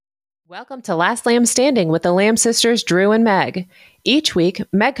Welcome to Last Lamb Standing with the Lamb sisters, Drew and Meg. Each week,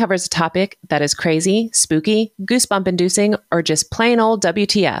 Meg covers a topic that is crazy, spooky, goosebump-inducing, or just plain old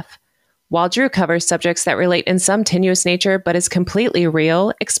WTF, while Drew covers subjects that relate in some tenuous nature but is completely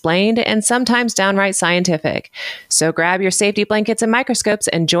real, explained, and sometimes downright scientific. So grab your safety blankets and microscopes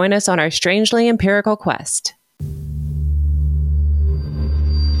and join us on our strangely empirical quest.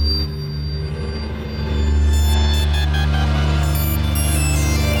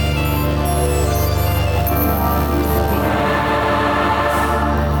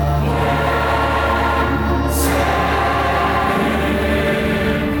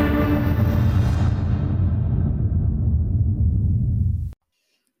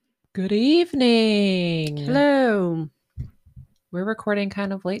 Good evening. Hello. We're recording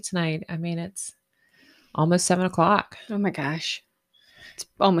kind of late tonight. I mean, it's almost 7 o'clock. Oh my gosh. It's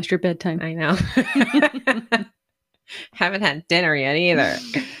almost your bedtime. I know. Haven't had dinner yet either.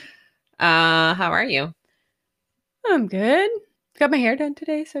 How are you? I'm good. Got my hair done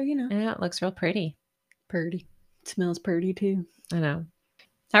today, so you know. Yeah, it looks real pretty. Purdy. It smells purdy too. I know.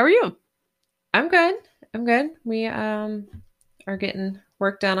 How are you? I'm good. We are getting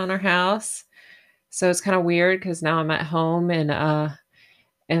work done on our house. So it's kind of weird because now I'm at home and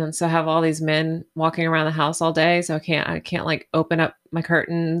so I have all these men walking around the house all day. So I can't like open up my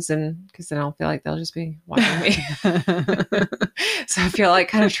curtains and because then I'll feel like they'll just be watching me. So I feel like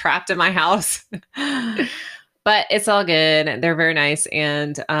kind of trapped in my house. But it's all good. They're very nice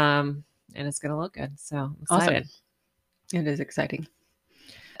and it's gonna look good. So I'm excited. Awesome. It is exciting.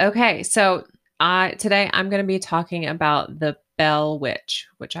 Okay, so today I'm gonna be talking about the Bell Witch,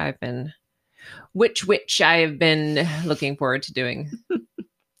 which I have been looking forward to doing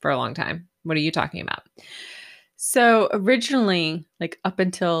for a long time. What are you talking about? So originally, like up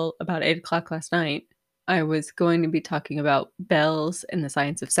until about 8 o'clock last night, I was going to be talking about bells and the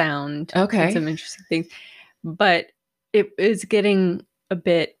science of sound. Okay. And some interesting things. But it is getting a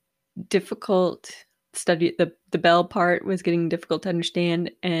bit difficult. Study the bell part was getting difficult to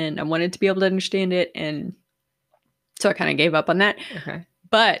understand, and I wanted to be able to understand it, and so I kind of gave up on that. Okay.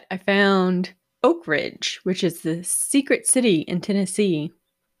 But I found Oakridge, which is the secret city in Tennessee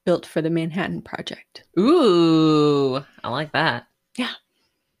built for the Manhattan Project. Ooh, I like that. Yeah.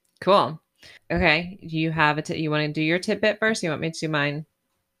 Cool. Okay. Do you have you want to do your tidbit first? You want me to do mine?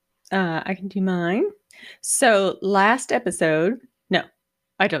 I can do mine. So last episode, no,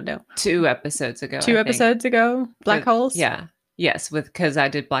 I don't know. 2 episodes ago. Black holes? Yeah. Yes, because I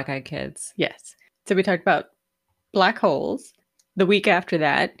did Black Eyed Kids. Yes. So we talked about black holes. The week after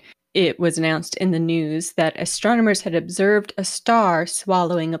that, it was announced in the news that astronomers had observed a star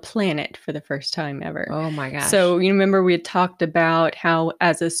swallowing a planet for the first time ever. Oh my gosh. So you remember we had talked about how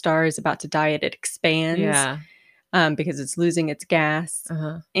as a star is about to die, it expands. Yeah. Because it's losing its gas.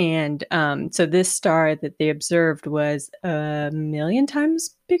 Uh-huh. And so this star that they observed was 1,000,000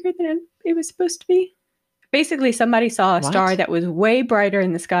 times bigger than it was supposed to be. Basically, somebody saw a star that was way brighter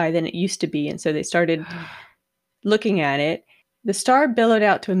in the sky than it used to be. And so they started looking at it. The star billowed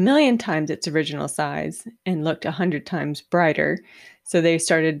out to 1,000,000 times its original size and looked 100 times brighter. So they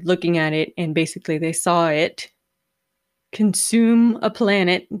started looking at it, and basically they saw it consume a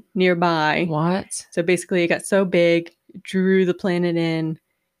planet nearby. What? So basically it got so big, drew the planet in,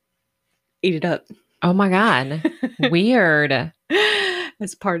 ate it up. Oh my God. Weird.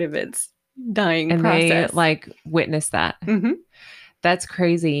 As part of its dying and process. They like witnessed that. Mm-hmm. That's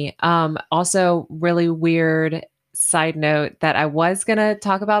crazy. Also really weird side note that I was going to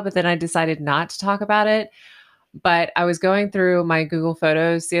talk about, but then I decided not to talk about it. But I was going through my Google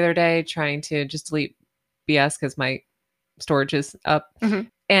Photos the other day, trying to just delete BS because my storage is up. Mm-hmm.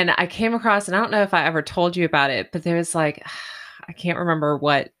 And I came across, and I don't know if I ever told you about it, but there was like, I can't remember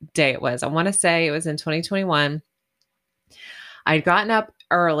what day it was. I want to say it was in 2021. I'd gotten up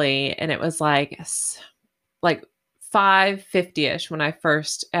early, and it was like 5:50ish when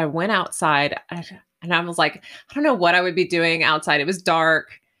I went outside, and I was like, I don't know what I would be doing outside. It was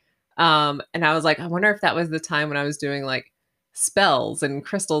dark. And I was like, I wonder if that was the time when I was doing like spells and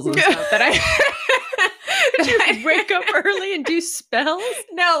crystals and stuff that I Did you wake up early and do spells?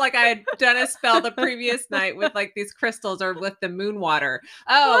 No, like I had done a spell the previous night with like these crystals or with the moon water.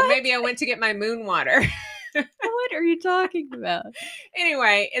 Oh, what? Maybe I went to get my moon water. What are you talking about?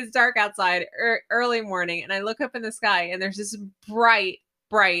 Anyway, it's dark outside, early morning, and I look up in the sky, and there's this bright,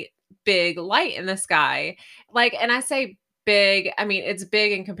 big light in the sky. Like, and I say big, I mean, it's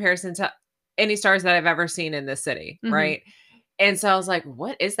big in comparison to any stars that I've ever seen in this city, mm-hmm. right? And so I was like,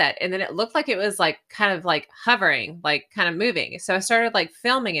 what is that? And then it looked like it was like kind of like hovering, like kind of moving. So I started like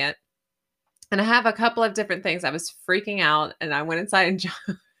filming it. And I have a couple of different things. I was freaking out, and I went inside and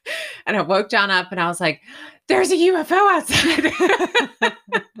And I woke John up and I was like, there's a UFO outside.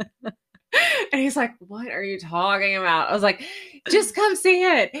 And he's like, what are you talking about? I was like, just come see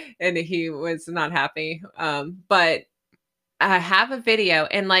it. And he was not happy. But I have a video,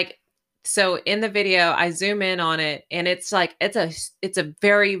 and like, so in the video I zoom in on it, and it's like it's a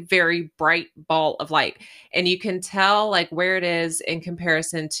very, very bright ball of light, and you can tell like where it is in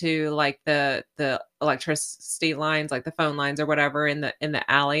comparison to like the electricity lines, like the phone lines or whatever in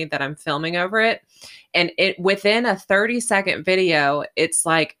the alley that I'm filming over it. And it, within a 30-second video, it's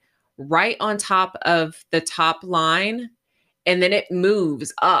like right on top of the top line, and then it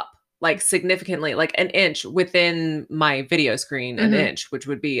moves up like significantly, like an inch within my video screen, an inch, which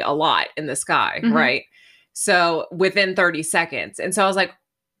would be a lot in the sky, right? So within 30 seconds. And so I was like,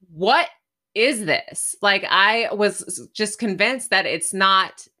 what is this? Like, I was just convinced that it's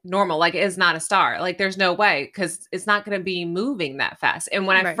not normal. Like, it's not a star. Like, there's no way, because it's not going to be moving that fast. And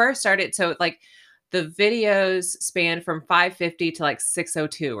when I first started, so like the videos span from 550 to like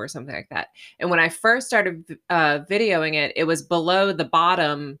 602 or something like that. And when I first started videoing it, it was below the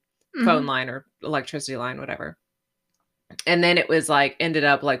bottom phone line or electricity line, whatever. And then it was like, ended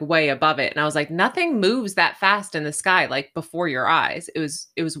up like way above it. And I was like, nothing moves that fast in the sky, like before your eyes. It was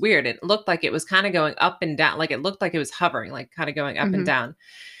weird. It looked like it was kind of going up and down. Like it looked like it was hovering, like kind of going up and down.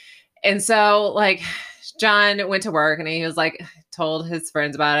 And so like John went to work and he was like, told his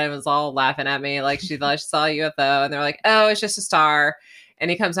friends about it and was all laughing at me. Like she thought she saw a UFO, and they're like, oh, it's just a star.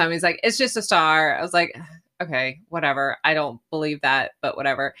 And he comes home, he's like, it's just a star. I was like, okay, whatever. I don't believe that, but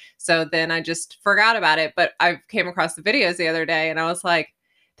whatever. So then I just forgot about it. But I came across the videos the other day and I was like,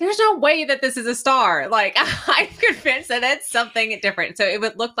 there's no way that this is a star. Like, I'm convinced that it's something different. So it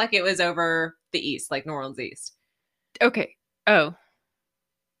would look like it was over the east, like New Orleans East. Okay. Oh,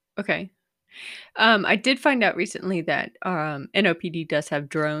 okay. I did find out recently that NOPD does have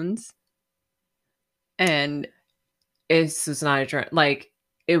drones. And it's not a drone. Like,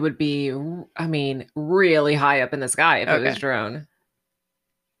 it would be, I mean, really high up in the sky if it was drone.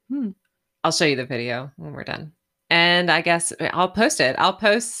 I'll show you the video when we're done. And I guess I'll post it. I'll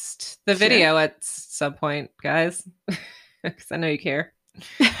post the video at some point, guys, because I know you care.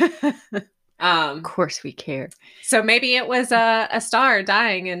 Of course we care. So maybe it was a star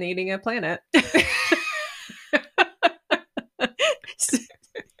dying and eating a planet.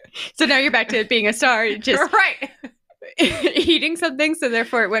 So now you're back to it being a star. You're just right. Eating something, so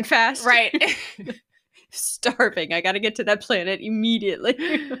therefore it went fast. Right. Starving. I got to get to that planet immediately.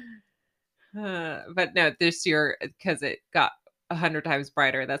 But no, this year, because it got 100 times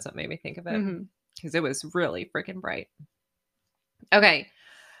brighter, that's what made me think of it. Because it was really freaking bright. Okay.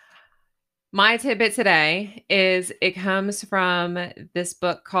 My tidbit today is, it comes from this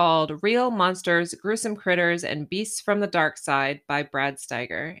book called Real Monsters, Gruesome Critters, and Beasts from the Dark Side by Brad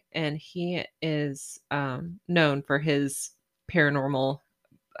Steiger. And he is known for his paranormal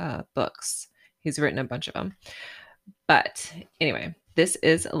books. He's written a bunch of them. But anyway, this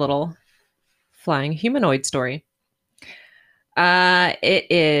is a little flying humanoid story. It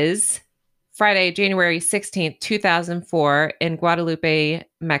is Friday, January 16th, 2004 in Guadalupe,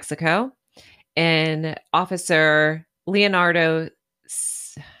 Mexico. And Officer Leonardo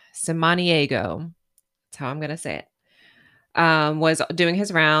Samaniego, that's how I'm going to say it, was doing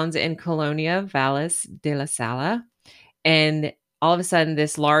his rounds in Colonia Valles de la Sala. And all of a sudden,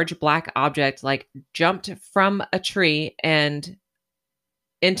 this large black object like jumped from a tree and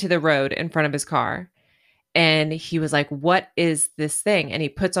into the road in front of his car. And he was like, what is this thing? And he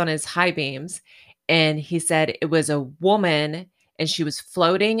puts on his high beams, and he said it was a woman, and she was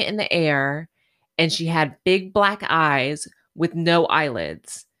floating in the air, and she had big black eyes with no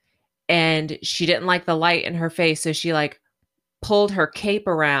eyelids. And she didn't like the light in her face, so she like pulled her cape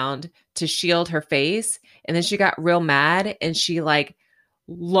around to shield her face. And then she got real mad, and she like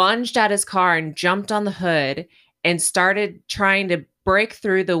lunged at his car and jumped on the hood and started trying to break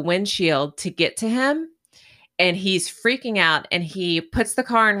through the windshield to get to him. And he's freaking out, and he puts the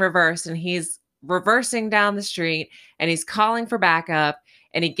car in reverse, and he's reversing down the street, and he's calling for backup,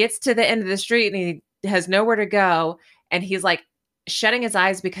 and he gets to the end of the street, and he has nowhere to go. And he's like shutting his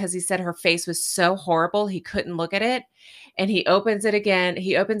eyes because he said her face was so horrible he couldn't look at it. And he opens it again.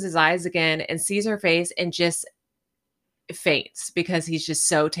 He opens his eyes again and sees her face and just faints because he's just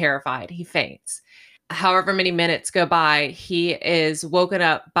so terrified. He faints. However many minutes go by, he is woken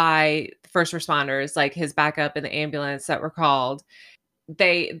up by first responders, like his backup and the ambulance that were called.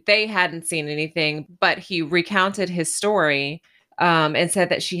 They hadn't seen anything, but he recounted his story and said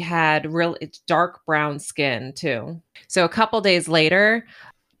that she had real dark brown skin too. So a couple days later,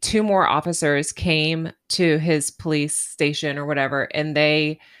 2 more officers came to his police station or whatever, and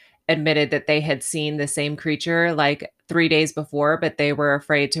they admitted that they had seen the same creature like 3 days before, but they were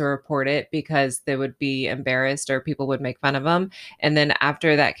afraid to report it because they would be embarrassed or people would make fun of them. And then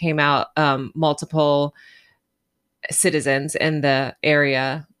after that came out, multiple citizens in the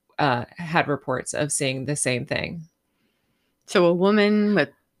area had reports of seeing the same thing. So a woman with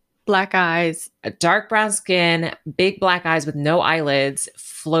black eyes, a dark brown skin, big black eyes with no eyelids,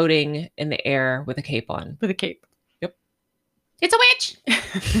 floating in the air with a cape on. With a cape. Yep. It's a witch.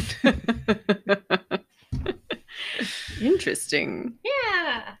 Interesting.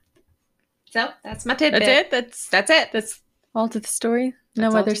 Yeah. So that's my tidbit. That's it. That's all to the story. No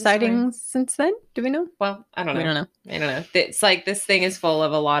other sightings since then? Do we know? Well, I don't know. I don't know. It's like this thing is full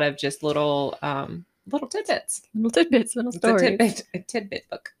of a lot of just little tidbits. Little stories. A tidbit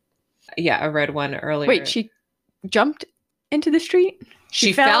book. Yeah, I read one earlier. Wait, she jumped into the street?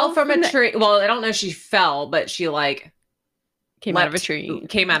 She fell from a tree. Well, I don't know if she fell, but she like came out of a tree.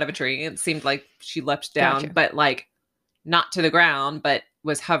 Came out of a tree. It seemed like she leapt down, but like not to the ground, but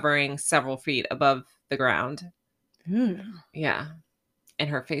was hovering several feet above the ground. Yeah. And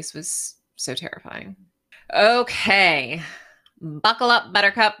her face was so terrifying. Okay. Buckle up,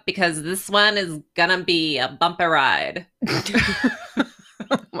 Buttercup, because this one is gonna be a bumpy ride.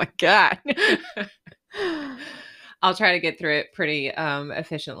 Oh my God. I'll try to get through it pretty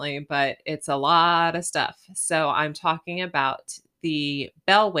efficiently, but it's a lot of stuff. So I'm talking about the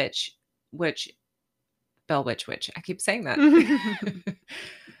Bell Witch. I keep saying that.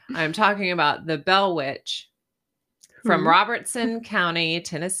 I'm talking about the Bell Witch from Robertson County,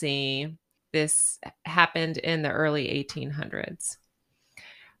 Tennessee. This happened in the early 1800s.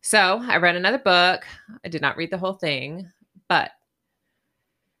 So I read another book. I did not read the whole thing, but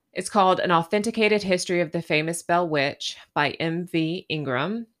it's called An Authenticated History of the Famous Bell Witch by M.V.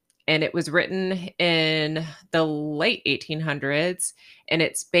 Ingram. And it was written in the late 1800s. And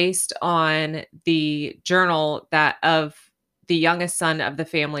it's based on the journal of the youngest son of the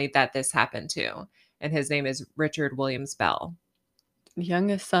family that this happened to. And his name is Richard Williams Bell.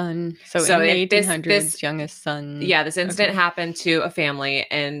 Youngest son. So in the 1800s, youngest son. Yeah, this incident happened to a family,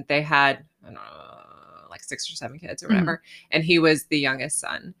 and they had, I don't know, like 6 or 7 kids or whatever. And he was the youngest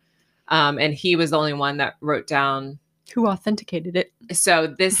son. And he was the only one that wrote down. Who authenticated it? So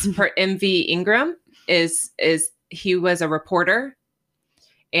this M.V. Ingram he was a reporter,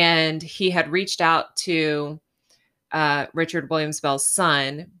 and he had reached out to Richard Williams Bell's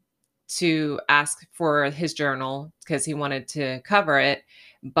son to ask for his journal because he wanted to cover it.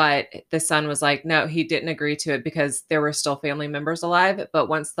 But the son was like, no, he didn't agree to it because there were still family members alive. But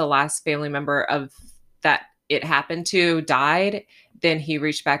once the last family member of that it happened to died, then he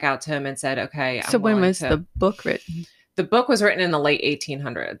reached back out to him and said, okay. So when was the book written? The book was written in the late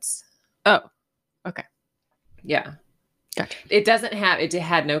 1800s. Oh, okay. Yeah. Gotcha. It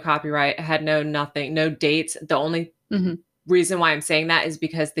had no copyright. It had nothing, no dates. The only reason why I'm saying that is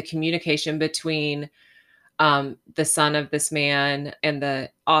because the communication between the son of this man and the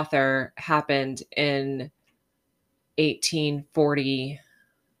author happened in 1840.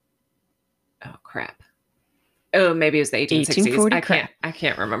 Oh, crap. Oh, maybe it was the 1860s. I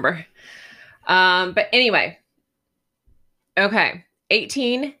can't remember. But anyway. Okay.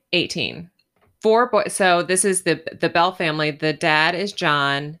 1818. 4 boys. So this is the Bell family. The dad is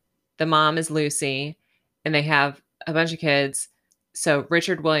John. The mom is Lucy. And they have a bunch of kids. So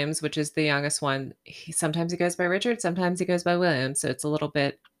Richard Williams, which is the youngest one, sometimes he goes by Richard, sometimes he goes by Williams. So it's a little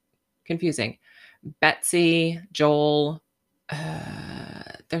bit confusing. Betsy, Joel,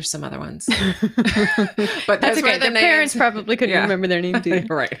 there's some other ones. But that's okay. The parents probably couldn't remember their names either.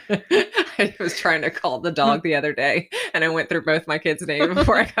 Right. I was trying to call the dog the other day, and I went through both my kids' names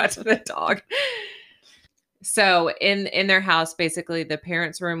before I got to the dog. So in their house, basically the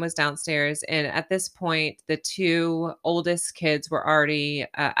parents' room was downstairs. And at this point, the 2 oldest kids were already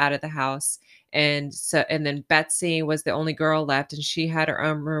out of the house. And then Betsy was the only girl left, and she had her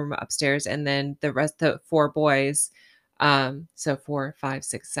own room upstairs. And then the rest, the 4 boys, so 4, 5,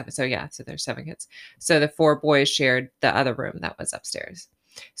 6, 7. So yeah, so there's 7 kids. So the 4 boys shared the other room that was upstairs.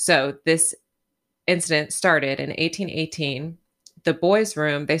 So this incident started in 1818. The boys'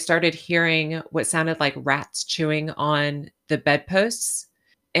 room, they started hearing what sounded like rats chewing on the bedposts.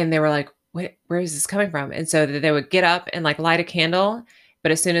 And they were like, where is this coming from? And so they would get up and like light a candle.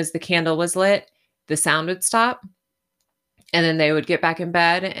 But as soon as the candle was lit, the sound would stop. And then they would get back in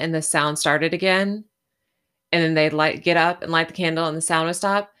bed and the sound started again. And then they'd get up and light the candle and the sound would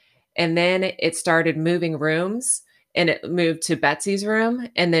stop. And then it started moving rooms, and it moved to Betsy's room.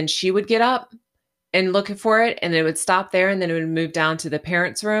 And then she would get up and look for it, and it would stop there, and then it would move down to the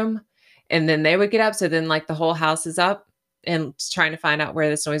parents' room, and then they would get up. So then like the whole house is up and trying to find out where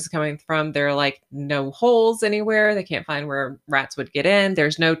this noise is coming from. There are like no holes anywhere. They can't find where rats would get in.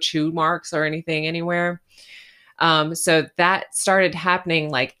 There's no chew marks or anything anywhere. So that started happening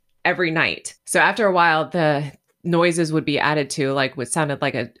like every night. So after a while, the noises would be added to like what sounded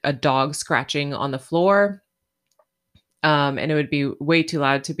like a dog scratching on the floor. And it would be way too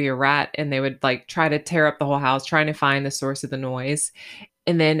loud to be a rat. And they would like try to tear up the whole house, trying to find the source of the noise.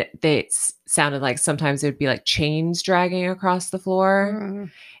 And then they sounded like sometimes it would be like chains dragging across the floor.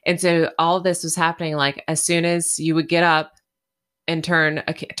 And so all of this was happening like as soon as you would get up and turn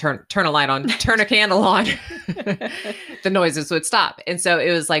a light on, turn a candle on, the noises would stop. And so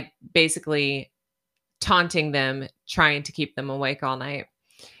it was like basically taunting them, trying to keep them awake all night.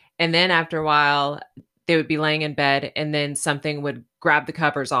 And then after a while, they would be laying in bed and then something would grab the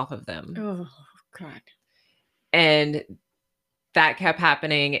covers off of them. Oh, God. And that kept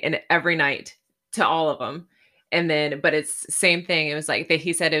happening and every night to all of them. And then, but it's the same thing. It was like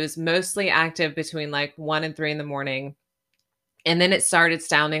he said it was mostly active between like 1 and 3 in the morning. And then it started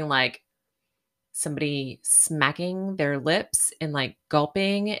sounding like somebody smacking their lips and like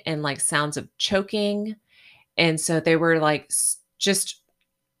gulping and like sounds of choking. And so they were like just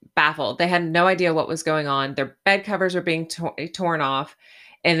baffled. They had no idea what was going on. Their bed covers were being torn off.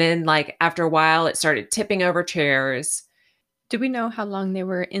 And then like after a while, it started tipping over chairs. Do we know how long they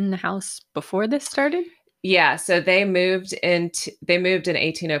were in the house before this started? Yeah. So they moved in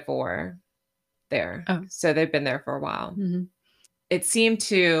 1804 there. Oh. So they've been there for a while. Mm-hmm. It seemed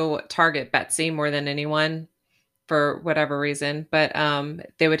to target Betsy more than anyone for whatever reason, but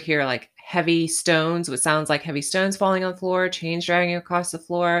they would hear like heavy stones, what sounds like heavy stones falling on the floor, chains dragging across the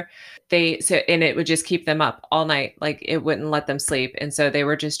floor. And it would just keep them up all night. Like it wouldn't let them sleep. And so they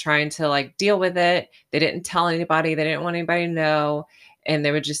were just trying to like deal with it. They didn't tell anybody. They didn't want anybody to know. And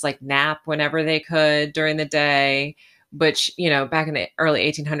they would just like nap whenever they could during the day. Which, you know, back in the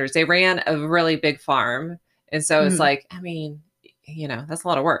early 1800s, they ran a really big farm. And so it's like, I mean, you know, that's a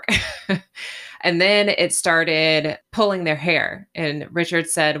lot of work. And then it started pulling their hair. And Richard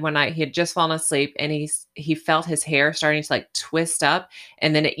said one night he had just fallen asleep and he felt his hair starting to like twist up.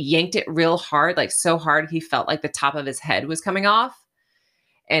 And then it yanked it real hard, like so hard he felt like the top of his head was coming off.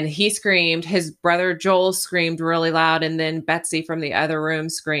 And he screamed. His brother Joel screamed really loud. And then Betsy from the other room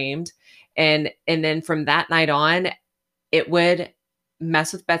screamed. And then from that night on, it would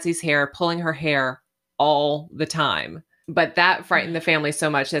mess with Betsy's hair, pulling her hair all the time. But that frightened the family so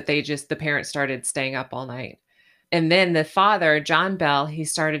much that the parents started staying up all night. And then the father, John Bell, he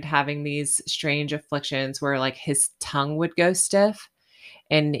started having these strange afflictions where like his tongue would go stiff.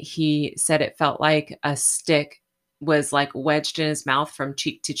 And he said it felt like a stick was like wedged in his mouth from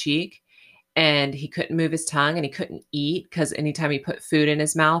cheek to cheek. And he couldn't move his tongue and he couldn't eat because anytime he put food in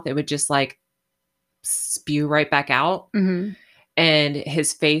his mouth, it would just like spew right back out. Mm-hmm. And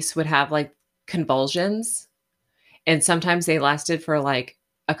his face would have like convulsions. And sometimes they lasted for like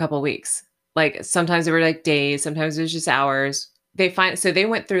a couple weeks. Like sometimes they were like days, sometimes it was just hours. So they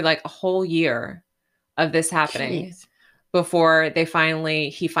went through like a whole year of this happening. Jeez. Before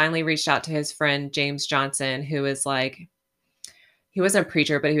he finally reached out to his friend, James Johnson, who was like, he wasn't a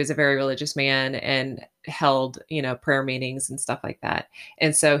preacher, but he was a very religious man and held, you know, prayer meetings and stuff like that.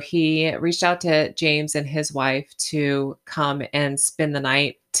 And so he reached out to James and his wife to come and spend the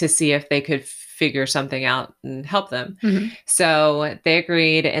night to see if they could figure something out and help them. Mm-hmm. So they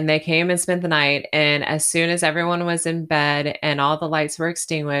agreed and they came and spent the night. And as soon as everyone was in bed and all the lights were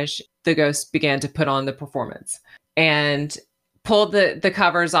extinguished, the ghost began to put on the performance and pulled the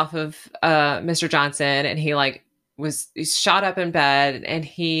covers off of Mr. Johnson. And he shot up in bed and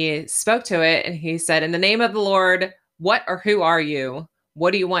he spoke to it and he said, "In the name of the Lord, what or who are you?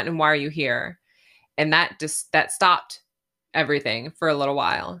 What do you want and why are you here?" And that stopped everything for a little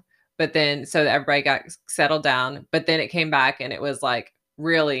while. But then, so everybody got settled down, but then it came back and it was like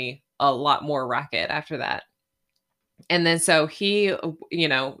really a lot more racket after that. And then, so he, you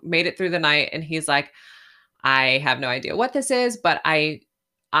know, made it through the night and he's like, "I have no idea what this is, but I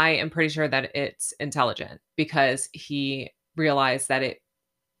am pretty sure that it's intelligent," because he realized that it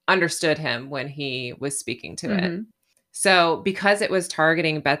understood him when he was speaking to it. So because it was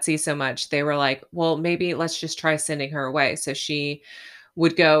targeting Betsy so much, they were like, well, maybe let's just try sending her away. So she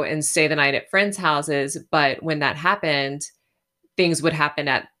would go and stay the night at friends' houses. But when that happened, things would happen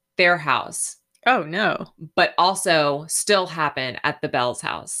at their house. Oh, no. But also still happen at the Bell's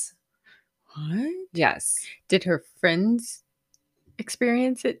house. What? Yes. Did her friends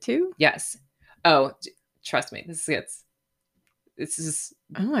experience it too? Yes. Oh, trust me, this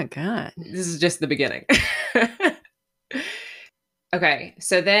Oh my God. This is just the beginning. Okay,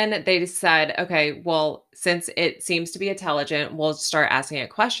 so then they decide, okay, well, since it seems to be intelligent, we'll start asking it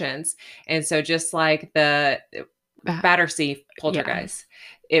questions. And so just like the Battersea Yeah. poltergeist,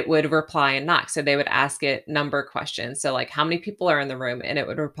 it would reply and knock. So they would ask it number questions. So like how many people are in the room, and it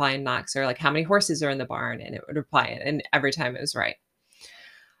would reply and knocks, or like how many horses are in the barn, and it would reply, and every time it was right.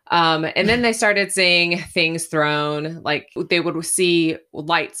 And then they started seeing things thrown, like they would see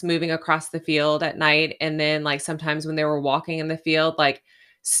lights moving across the field at night. And then like sometimes when they were walking in the field, like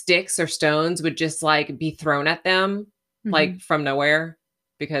sticks or stones would just like be thrown at them, like from nowhere,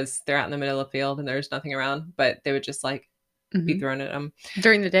 because they're out in the middle of the field and there's nothing around, but they would just like be thrown at them.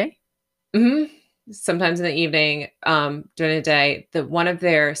 During the day? Sometimes in the evening, during the day, one of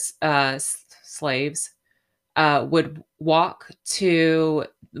their slaves would walk to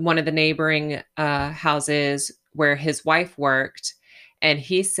one of the neighboring houses where his wife worked. And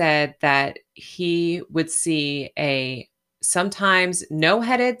he said that he would see a sometimes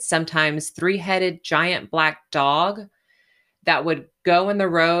no-headed, sometimes three-headed giant black dog that would go in the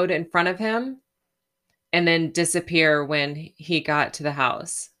road in front of him and then disappear when he got to the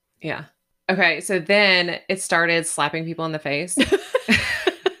house. Yeah. Okay, so then it started slapping people in the face.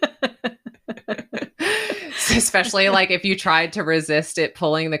 Especially like if you tried to resist it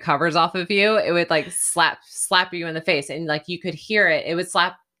pulling the covers off of you, it would like slap you in the face, and like you could hear it. It would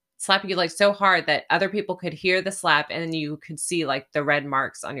slap you like so hard that other people could hear the slap, and you could see like the red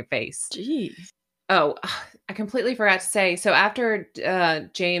marks on your face. Jeez. Oh, I completely forgot to say. So after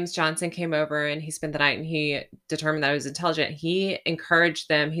James Johnson came over and he spent the night and he determined that it was intelligent, he encouraged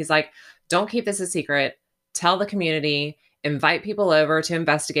them. He's like, don't keep this a secret. Tell the community, invite people over to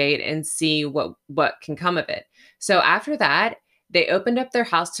investigate and see what can come of it. So after that, they opened up their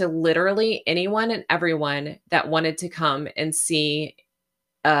house to literally anyone and everyone that wanted to come and see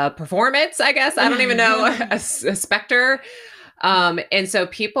a performance, I guess. I don't even know, a specter. And so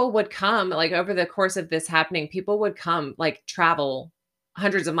people would come, like over the course of this happening, people would come, like travel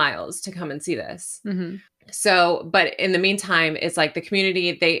hundreds of miles to come and see this. So, but in the meantime, it's like the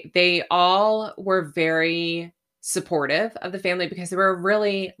community, they all were very supportive of the family because they were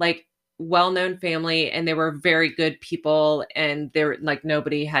really like well-known family and they were very good people, and they were like,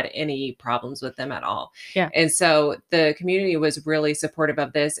 nobody had any problems with them at all. Yeah. And so the community was really supportive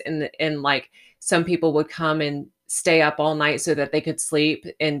of this. And like some people would come and stay up all night so that they could sleep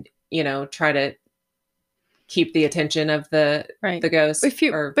and, you know, try to keep the attention of the ghost. If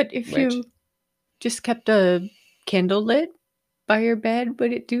you just kept a candle lit by your bed,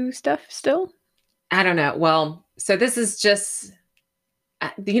 would it do stuff still? I don't know. Well, so this is just,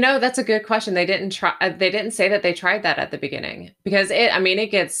 you know, that's a good question. They didn't say that they tried that at the beginning, because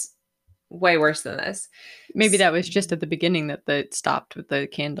it gets way worse than this. Maybe that was just at the beginning that it stopped with the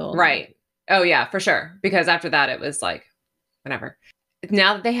candle. Right. Oh yeah, for sure. Because after that, it was like, whatever.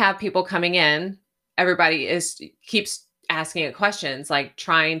 Now that they have people coming in, everybody keeps asking it questions, like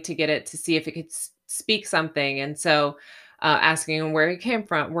trying to get it to see if it could speak something. And so asking him where he came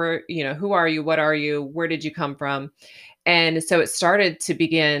from, where, you know, who are you? What are you? Where did you come from? And so it started to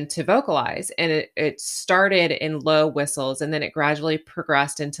begin to vocalize, and it started in low whistles, and then it gradually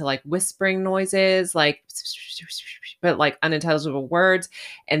progressed into like whispering noises, like, but like unintelligible words,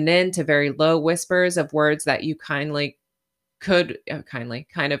 and then to very low whispers of words that you kind of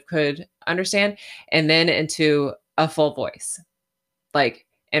could understand, and then into a full voice. Like,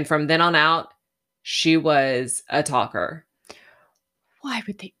 and from then on out, she was a talker. Why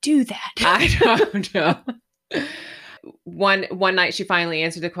would they do that? I don't know. One night she finally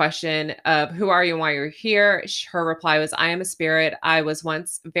answered the question of who are you and why you're here. Her reply was, I am a spirit. I was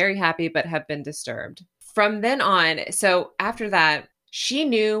once very happy, but have been disturbed. From then on, so after that, she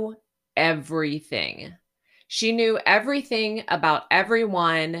knew everything. She knew everything about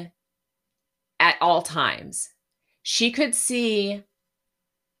everyone at all times. She could see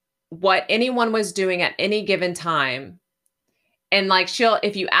what anyone was doing at any given time. And like,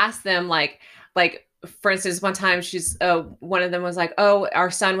 if you ask them, like, for instance, one time one of them was like, oh,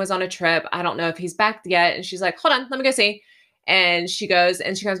 our son was on a trip. I don't know if he's back yet. And she's like, hold on, let me go see. And she goes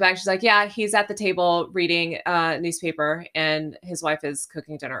and she comes back. She's like, yeah, he's at the table reading a newspaper and his wife is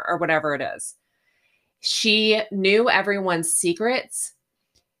cooking dinner or whatever it is. She knew everyone's secrets.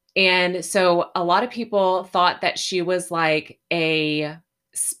 And so a lot of people thought that she was like a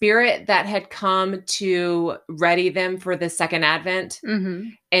spirit that had come to ready them for the second advent.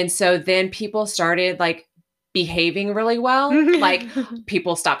 And so then people started like behaving really well. Like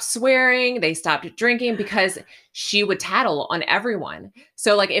people stopped swearing, they stopped drinking because she would tattle on everyone.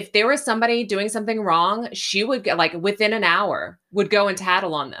 So like if there was somebody doing something wrong, she would like within an hour would go and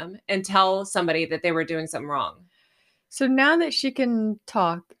tattle on them and tell somebody that they were doing something wrong. So now that she can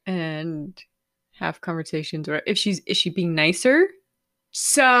talk and have conversations, or is she being nicer?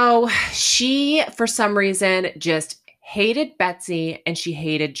 So she, for some reason, just hated Betsy and she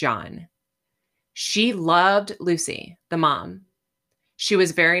hated John. She loved Lucy, the mom. She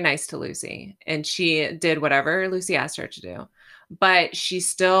was very nice to Lucy and she did whatever Lucy asked her to do. But she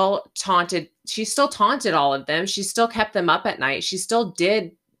still taunted all of them. She still kept them up at night. She still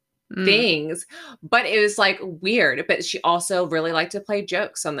did things, but it was like weird. But she also really liked to play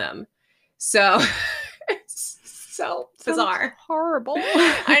jokes on them. So it's so bizarre. Sounds horrible.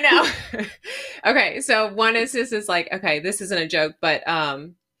 I know. Okay, so one is this is like, okay, this isn't a joke, but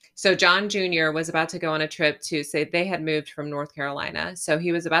so John Jr. was about to go on a trip to say they had moved from North Carolina. So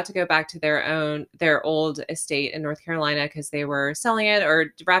he was about to go back to their old estate in North Carolina because they were selling it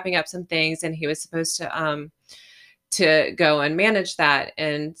or wrapping up some things, and he was supposed to go and manage that.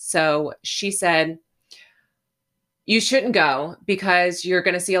 And so she said, you shouldn't go because you're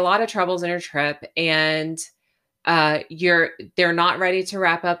going to see a lot of troubles in your trip, and they're not ready to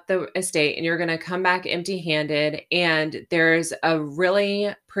wrap up the estate, and you're going to come back empty-handed. And there's a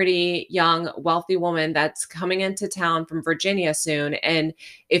really pretty young wealthy woman that's coming into town from Virginia soon, and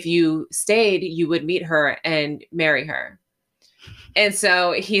if you stayed, you would meet her and marry her. And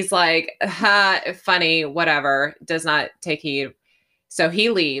so he's like, funny, whatever, does not take heed. So he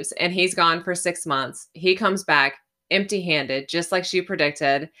leaves and he's gone for 6 months. He comes back empty-handed, just like she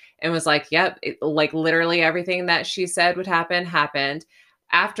predicted, and was like, yep, like literally everything that she said would happen happened.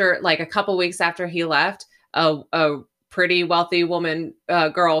 After like a couple weeks after he left, a pretty wealthy woman,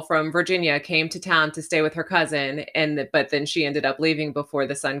 girl from Virginia came to town to stay with her cousin. But then she ended up leaving before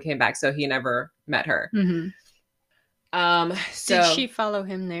the son came back. So he never met her. Mm-hmm. So did she follow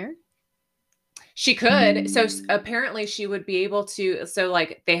him there? She could. So apparently she would be able to. So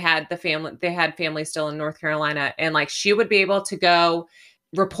like they had family still in North Carolina, and like she would be able to go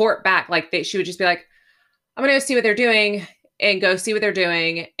report back. Like she would just be like, I'm going to go see what they're doing, and go see what they're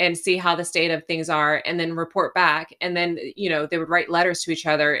doing and see how the state of things are, and then report back. And then, they would write letters to each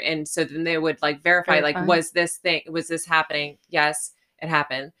other. And so then they would like verify. Like, was this happening? Yes, it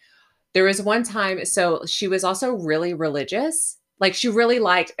happened. There was one time. So she was also really religious. Like she really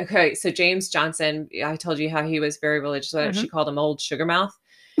liked, okay, so James Johnson, I told you how he was very religious. Mm-hmm. She called him Old Sugar Mouth.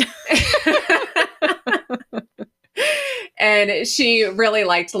 And she really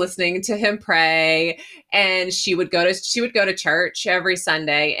liked listening to him pray. And she would go to church every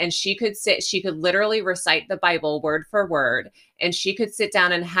Sunday, and she could literally recite the Bible word for word. And she could sit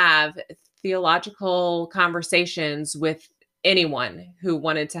down and have theological conversations with anyone who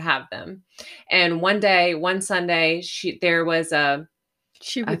wanted to have them. And one Sunday, she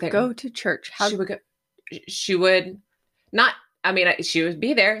would go to church. She would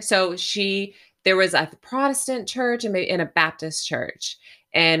be there. So there was a Protestant church and a Baptist church.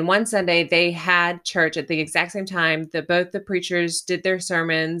 And one Sunday they had church at the exact same time. Both the preachers did their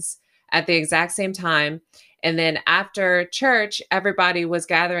sermons at the exact same time. And then after church, everybody was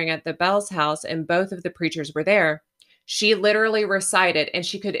gathering at the Bell's house, and both of the preachers were there. She literally recited, and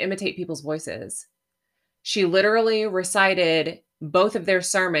she could imitate people's voices. She literally recited both of their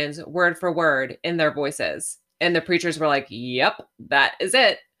sermons word for word in their voices. And the preachers were like, yep, that is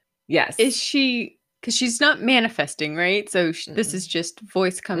it. Yes. Is she, because she's not manifesting, right? So this is just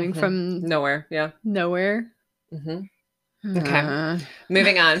voice coming from nowhere. Yeah. Nowhere. Mm-hmm. Okay.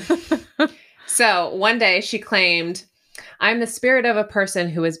 Moving on. So one day she claimed, I'm the spirit of a person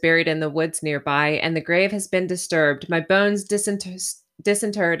who is buried in the woods nearby, and the grave has been disturbed. My bones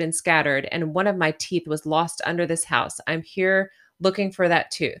disinterred and scattered, and one of my teeth was lost under this house. I'm here looking for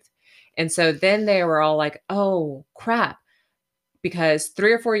that tooth. And so then they were all like, oh, crap. Because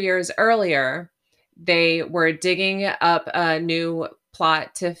 3 or 4 years earlier, they were digging up a new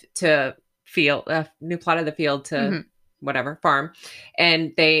plot of the field to whatever farm,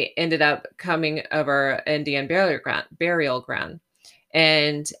 and they ended up coming over Indian burial ground.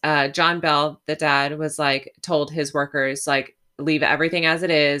 And John Bell, the dad, was like, told his workers, like, leave everything as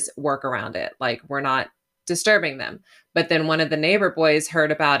it is, work around it, like we're not disturbing them. But then one of the neighbor boys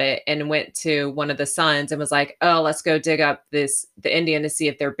heard about it and went to one of the sons and was like, oh, let's go dig up the Indian to see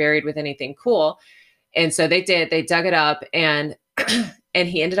if they're buried with anything cool. And so they did. They dug it up, and and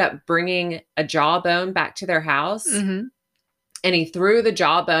he ended up bringing a jawbone back to their house. Mm-hmm. And he threw the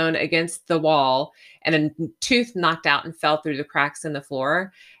jawbone against the wall, and a tooth knocked out and fell through the cracks in the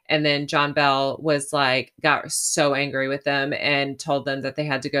floor. And then John Bell was like, got so angry with them and told them that they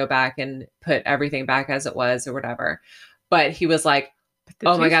had to go back and put everything back as it was or whatever. But he was like,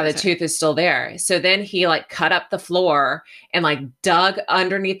 oh my God, the tooth is still there. So then he like cut up the floor and like dug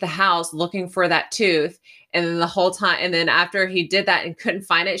underneath the house looking for that tooth. And then the whole time, and then after he did that and couldn't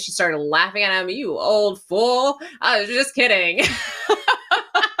find it, she started laughing at him. You old fool. I was just kidding.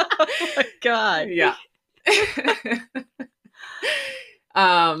 Oh my God. Yeah.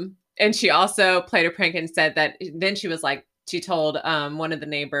 And she also played a prank and said that then she was like, she told one of the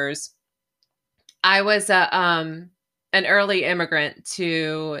neighbors, I was an early immigrant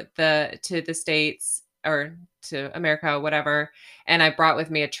to the States or to America, whatever. And I brought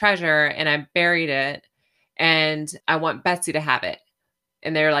with me a treasure and I buried it and I want Betsy to have it.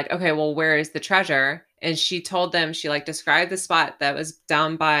 And they're like, okay, well, where is the treasure? And she told them, she like described the spot that was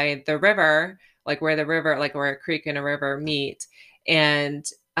down by the river, like where the river, like where a creek and a river meet. And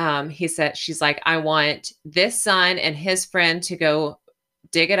she's like, I want this son and his friend to go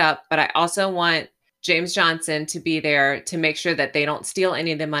dig it up, but I also want James Johnson to be there to make sure that they don't steal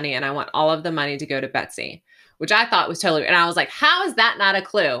any of the money. And I want all of the money to go to Betsy, which I thought was totally, and I was like, how is that not a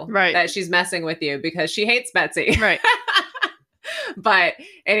clue that she's messing with you because she hates Betsy? Right. But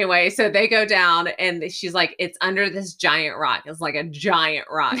anyway, so they go down and she's like, it's under this giant rock. It's like a giant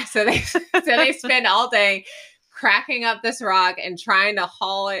rock. So they spend all day cracking up this rock and trying to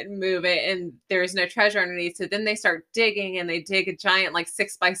haul it and move it. And there's no treasure underneath. So then they start digging and they dig a giant, like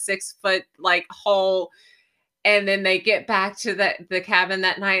 6 by 6 foot, like hole. And then they get back to the cabin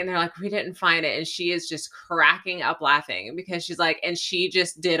that night and they're like, we didn't find it. And she is just cracking up laughing because she's like, and she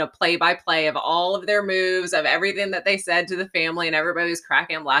just did a play-by-play of all of their moves, of everything that they said to the family. And everybody was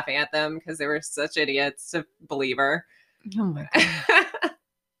cracking up laughing at them because they were such idiots to believe her. Oh my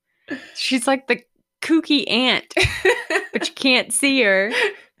God. She's like the kooky aunt, but you can't see her.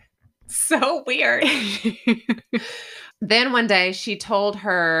 So weird. Then one day she told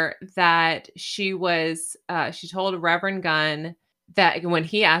her that she told Reverend Gunn that when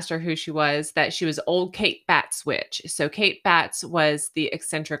he asked her who she was, that she was old Kate Batts' witch. So Kate Batts was the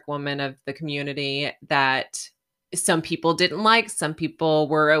eccentric woman of the community that some people didn't like, some people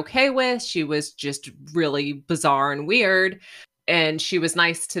were okay with. She was just really bizarre and weird. And she was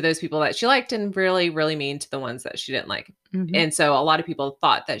nice to those people that she liked and really, really mean to the ones that she didn't like. Mm-hmm. And so a lot of people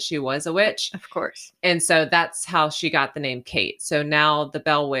thought that she was a witch. Of course. And so that's how she got the name Kate. So now the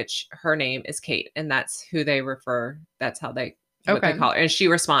Bell Witch, her name is Kate. And that's who they refer. That's how they call her. And she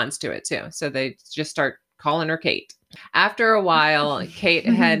responds to it too. So they just start calling her Kate. After a while, Kate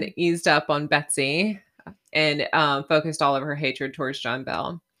had eased up on Betsy and focused all of her hatred towards John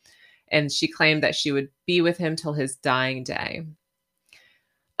Bell. And she claimed that she would be with him till his dying day.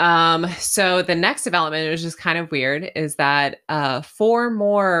 So the next development, which is kind of weird, is that 4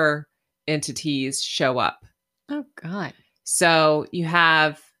 more entities show up. Oh, God. So you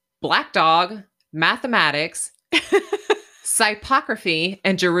have Black Dog, Mathematics, Psychopography,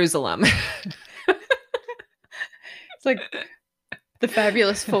 and Jerusalem. It's like the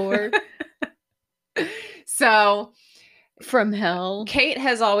Fabulous Four. So from hell. Kate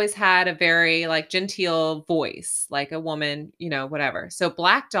has always had a very like genteel voice, like a woman, whatever. So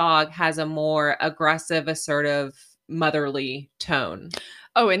Black Dog has a more aggressive, assertive, motherly tone.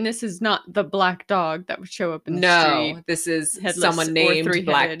 Oh, and this is not the black dog that would show up in the street. No, this is someone named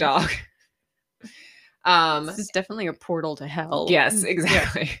Black Dog. This is definitely a portal to hell. Yes,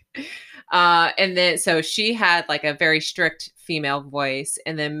 exactly. Yeah. And then, so she had like a very strict female voice,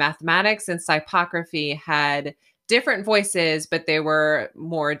 and then Mathematics and Psychopography had different voices, but they were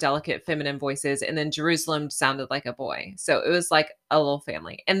more delicate feminine voices. And then Jerusalem sounded like a boy. So it was like a little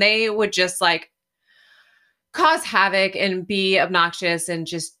family. And they would just like cause havoc and be obnoxious and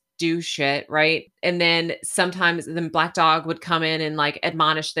just do shit, right? And then sometimes the Black Dog would come in and like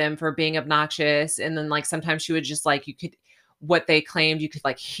admonish them for being obnoxious. And then like sometimes she would just like, what they claimed, you could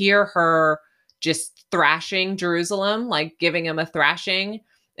like hear her just thrashing Jerusalem, like giving him a thrashing.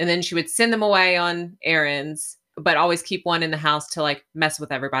 And then she would send them away on errands, but always keep one in the house to like mess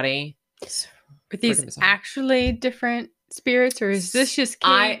with everybody. Are these actually different spirits, or is this just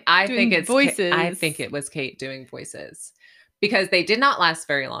Kate I doing think it's voices? I think it was Kate doing voices, because they did not last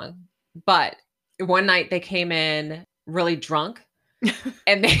very long. But one night they came in really drunk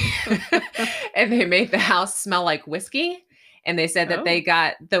and they made the house smell like whiskey. And they said that they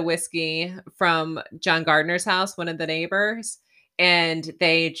got the whiskey from John Gardner's house, one of the neighbors. And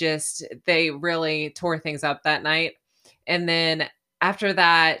they really tore things up that night. And then after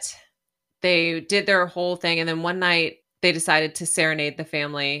that, they did their whole thing. And then one night they decided to serenade the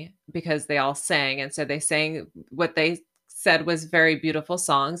family because they all sang. And so they sang what they said was very beautiful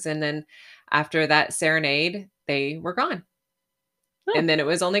songs. And then after that serenade, they were gone. Oh. And then it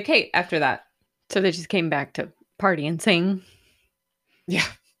was only Kate after that. So they just came back to party and sing. Yeah,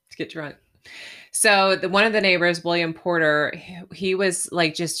 to get drunk. So one of the neighbors, William Porter, he was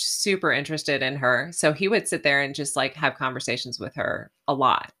like just super interested in her. So he would sit there and just like have conversations with her a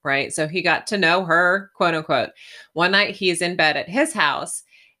lot, right? So he got to know her, quote unquote. One night he's in bed at his house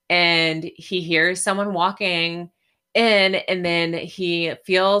and he hears someone walking in, and then he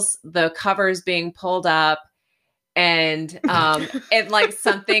feels the covers being pulled up and and like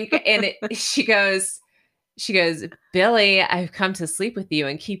something, and she goes, Billy, I've come to sleep with you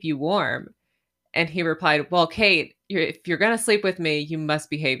and keep you warm. And he replied, well, Kate, if you're going to sleep with me, you must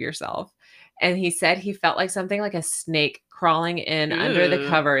behave yourself. And he said he felt like something like a snake crawling in under the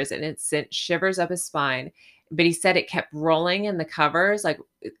covers, and it sent shivers up his spine. But he said it kept rolling in the covers, like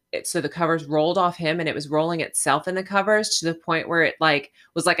so the covers rolled off him, and it was rolling itself in the covers to the point where it like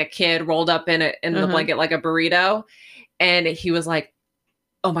was like a kid rolled up in the blanket like a burrito. And he was like,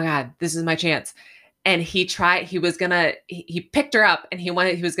 oh my God, this is my chance. And he picked her up and he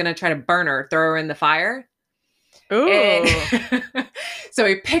was going to try to burn her, throw her in the fire. Ooh. And so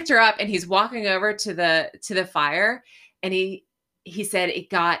he picked her up and he's walking over to the fire. And he said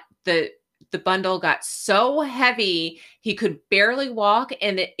the bundle got so heavy, he could barely walk,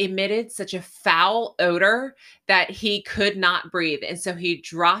 and it emitted such a foul odor that he could not breathe. And so he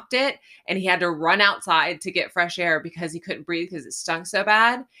dropped it and he had to run outside to get fresh air because he couldn't breathe because it stunk so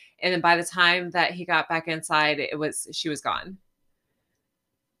bad. And then by the time that he got back inside, she was gone.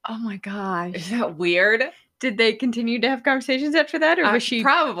 Oh my gosh. Is that weird? Did they continue to have conversations after that, or was she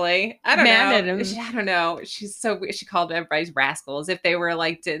probably? I don't mad know. at him? I don't know. She's so weird. She called everybody's rascals. If they were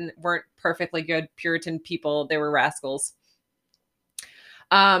like weren't perfectly good Puritan people, they were rascals.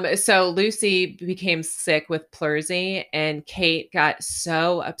 So Lucy became sick with pleurisy, and Kate got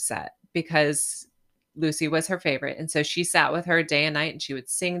so upset because Lucy was her favorite. And so she sat with her day and night, and she would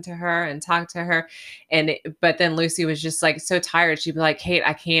sing to her and talk to her. But then Lucy was just like so tired. She'd be like, Kate,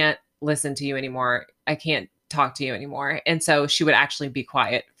 I can't listen to you anymore. I can't talk to you anymore. And so she would actually be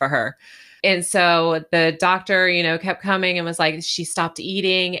quiet for her. And so the doctor, kept coming and was like, she stopped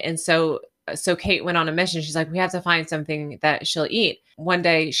eating. And so Kate went on a mission. She's like, we have to find something that she'll eat. One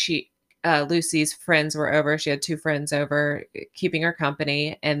day Lucy's friends were over. She had two friends over keeping her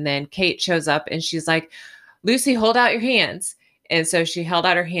company. And then Kate shows up and she's like, Lucy, hold out your hands. And so she held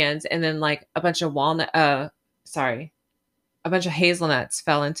out her hands, and then like a bunch of hazelnuts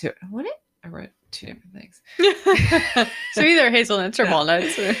fell into it. I wrote two different things. So either hazelnuts or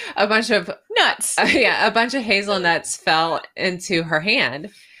walnuts. Or a bunch of nuts. A bunch of hazelnuts fell into her hand.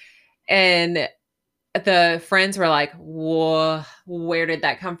 And the friends were like, whoa, where did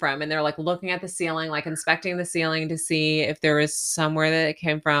that come from? And they're like looking at the ceiling, like inspecting the ceiling to see if there was somewhere that it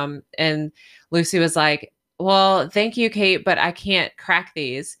came from. And Lucy was like, well, thank you, Kate, but I can't crack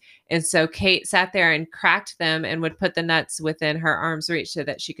these. And so Kate sat there and cracked them and would put the nuts within her arm's reach so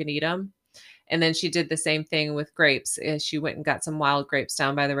that she could eat them. And then she did the same thing with grapes. She went and got some wild grapes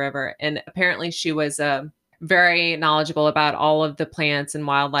down by the river. And apparently she was very knowledgeable about all of the plants and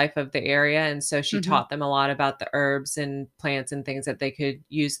wildlife of the area. And so she taught them a lot about the herbs and plants and things that they could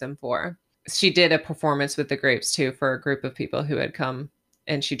use them for. She did a performance with the grapes too for a group of people who had come,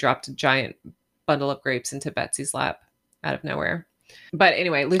 and she dropped a giant bundle of grapes into Betsy's lap out of nowhere. But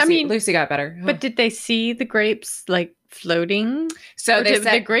anyway, Lucy got better. But did they see the grapes like floating? So did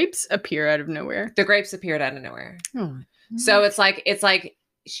the grapes appear out of nowhere? The grapes appeared out of nowhere. Oh. So it's like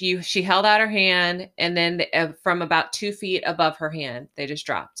she held out her hand, and then from about 2 feet above her hand, they just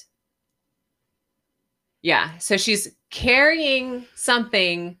dropped. Yeah. So she's carrying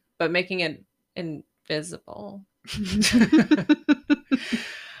something, but making it invisible.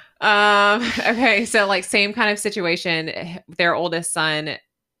 Okay. So like same kind of situation. Their oldest son,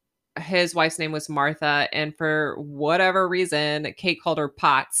 his wife's name was Martha. And for whatever reason, Kate called her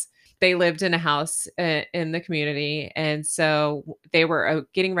Potts. They lived in a house in the community. And so they were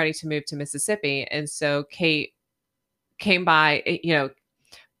getting ready to move to Mississippi. And so Kate came by,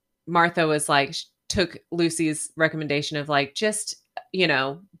 Martha was like, took Lucy's recommendation of like, just,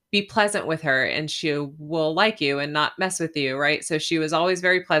 be pleasant with her and she will like you and not mess with you. Right. So she was always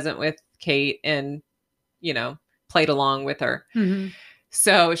very pleasant with Kate and, played along with her. Mm-hmm.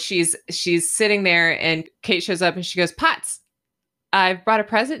 So she's sitting there and Kate shows up and she goes, Potts, I've brought a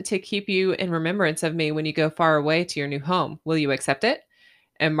present to keep you in remembrance of me when you go far away to your new home. Will you accept it?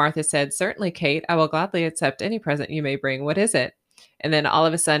 And Martha said, certainly, Kate, I will gladly accept any present you may bring. What is it? And then all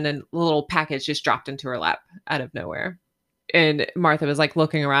of a sudden, a little package just dropped into her lap out of nowhere. And Martha was like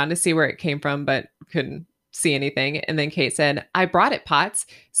looking around to see where it came from, but couldn't see anything. And then Kate said, I brought it, Potts.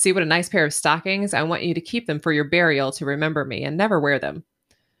 See what a nice pair of stockings. I want you to keep them for your burial to remember me and never wear them.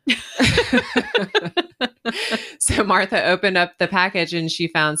 So Martha opened up the package and she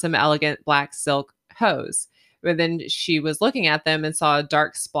found some elegant black silk hose. But then she was looking at them and saw a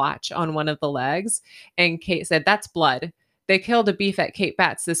dark splotch on one of the legs. And Kate said, that's blood. They killed a beef at Kate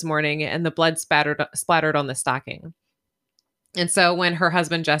Batts this morning and the blood splattered on the stocking. And so when her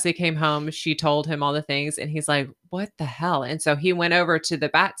husband, Jesse, came home, she told him all the things and he's like, what the hell? And so he went over to the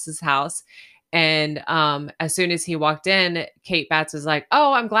Batts' house. And as soon as he walked in, Kate Batts was like,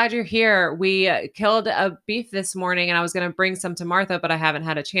 oh, I'm glad you're here. We killed a beef this morning and I was going to bring some to Martha, but I haven't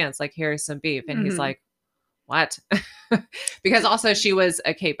had a chance. Like, here's some beef. And he's like, what? Because also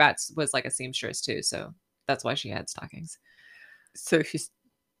Kate Batts was like a seamstress too. So that's why she had stockings. So she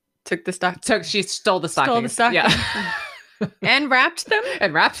took the stock. She stole the stockings. Stole the stockings. Yeah. And wrapped them?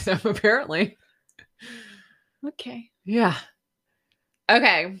 And wrapped them, apparently. Okay. Yeah.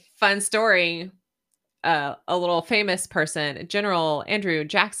 Okay. Fun story. A little famous person, General Andrew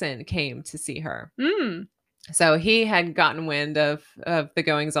Jackson, came to see her. So he had gotten wind of the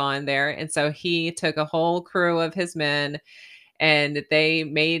goings on there. And so he took a whole crew of his men and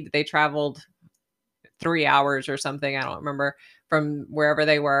they traveled 3 hours or something. I don't remember, from wherever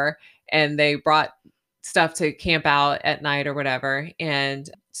they were. And they brought stuff to camp out at night or whatever. And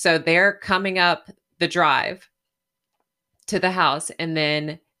so they're coming up the drive to the house. And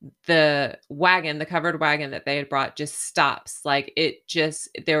then the covered wagon that they had brought just stops. Like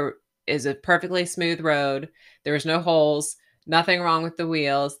there is a perfectly smooth road. There was no holes, nothing wrong with the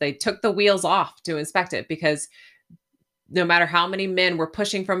wheels. They took the wheels off to inspect it because no matter how many men were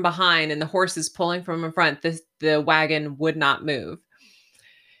pushing from behind and the horses pulling from in front, the wagon would not move.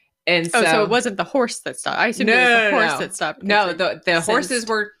 And so it wasn't the horse that stopped. I assumed it was the horse that stopped. No, the horses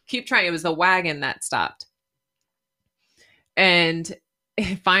keep trying. It was the wagon that stopped. And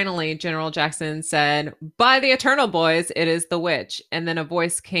finally, General Jackson said, by the eternal boys, it is the witch. And then a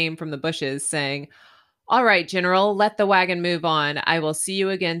voice came from the bushes saying, all right, General, let the wagon move on. I will see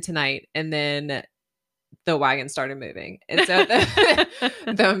you again tonight. And then the wagon started moving. And so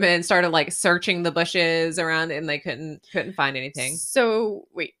the men started like searching the bushes around and they couldn't find anything. So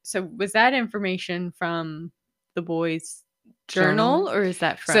was that information from the boys' journal or is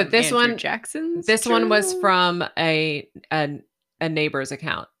that from Andrew Jackson's one was from a neighbor's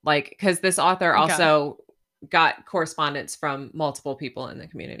account, like, because this author also got correspondence from multiple people in the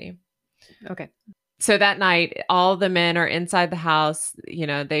community. Okay. So that night, all the men are inside the house. You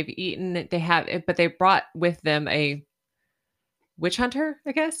know, they've eaten, but they brought with them a witch hunter,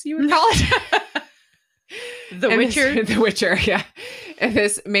 I guess you would call it. The Witcher? The Witcher, yeah. And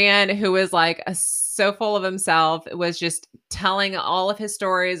this man who was like so full of himself was just telling all of his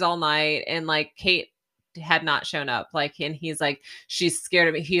stories all night. And like Kate had not shown up. Like, and he's like, she's scared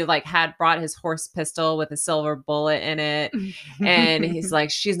of me. He like had brought his horse pistol with a silver bullet in it. And he's like,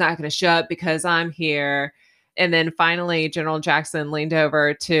 she's not going to show up because I'm here. And then finally, General Jackson leaned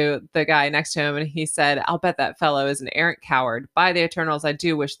over to the guy next to him and he said, I'll bet that fellow is an arrant coward. By the Eternals, I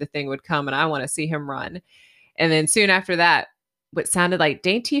do wish the thing would come and I want to see him run. And then soon after that, what sounded like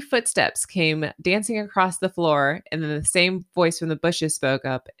dainty footsteps came dancing across the floor. And then the same voice from the bushes spoke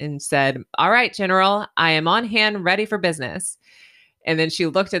up and said, all right, General, I am on hand, ready for business. And then she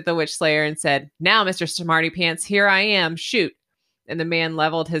looked at the witch slayer and said, now, Mr. Smarty Pants, here I am, shoot. And the man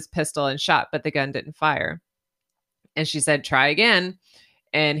leveled his pistol and shot, but the gun didn't fire. And she said, try again.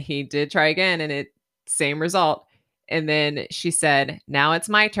 And he did try again and same result. And then she said, now it's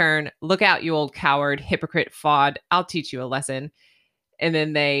my turn. Look out, you old coward, hypocrite, fraud. I'll teach you a lesson. And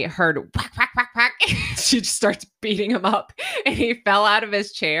then they heard whack, whack, whack, whack. She just starts beating him up and he fell out of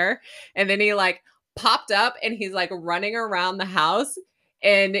his chair. And then he like popped up and he's like running around the house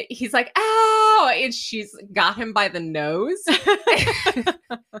and he's like, ow. And she's got him by the nose.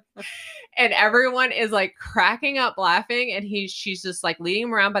 And everyone is like cracking up laughing. And she's just like leading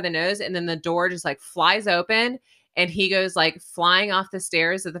him around by the nose. And then the door just like flies open. And he goes like flying off the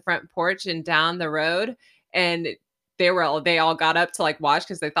stairs of the front porch and down the road. And they all got up to like watch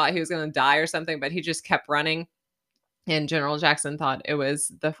because they thought he was going to die or something, but he just kept running. And General Jackson thought it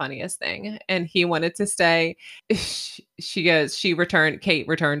was the funniest thing. And he wanted to stay. Kate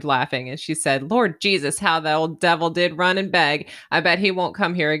returned laughing. And she said, Lord Jesus, how the old devil did run and beg. I bet he won't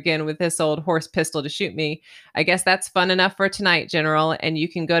come here again with this old horse pistol to shoot me. I guess that's fun enough for tonight, General. And you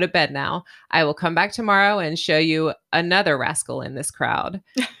can go to bed now. I will come back tomorrow and show you another rascal in this crowd.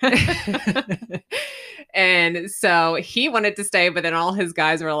 And so he wanted to stay, but then all his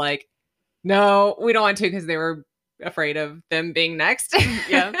guys were like, no, we don't want to, because they were afraid of them being next.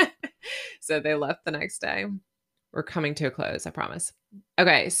 Yeah. So they left the next day. We're coming to a close, I promise.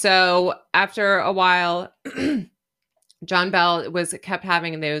 Okay, so after a while, John Bell was kept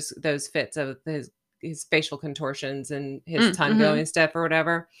having those fits of his facial contortions and his tongue going stiff or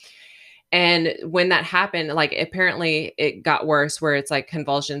whatever. And when that happened, like apparently it got worse where it's like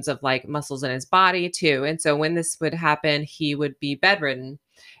convulsions of like muscles in his body too. And so when this would happen, he would be bedridden.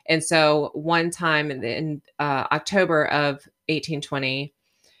 And so one time in October of 1820,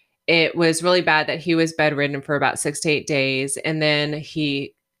 it was really bad that he was bedridden for about 6 to 8 days. And then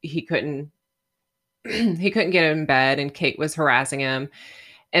he couldn't he couldn't get in bed and Kate was harassing him.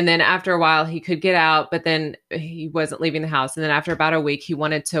 And then after a while he could get out, but then he wasn't leaving the house. And then after about a week, he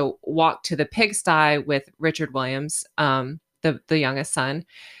wanted to walk to the pigsty with Richard Williams, the youngest son,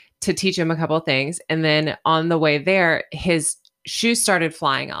 to teach him a couple of things. And then on the way there, his shoes started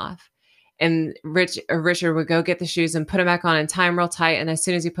flying off. And Richard would go get the shoes and put them back on and tie them real tight. And as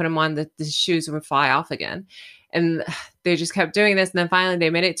soon as he put them on, the shoes would fly off again. And they just kept doing this. And then finally they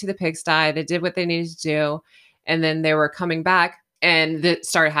made it to the pigsty. They did what they needed to do. And then they were coming back and it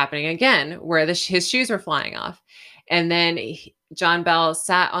started happening again where his shoes were flying off. And then John Bell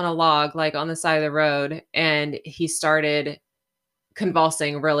sat on a log, like on the side of the road, and he started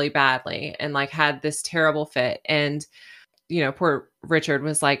convulsing really badly and like had this terrible fit. And, poor Richard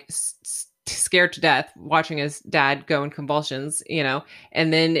was like scared to death watching his dad go in convulsions,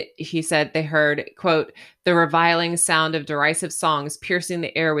 and then he said they heard, quote, the reviling sound of derisive songs piercing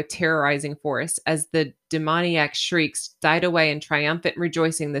the air with terrorizing force. As the demoniac shrieks died away in triumphant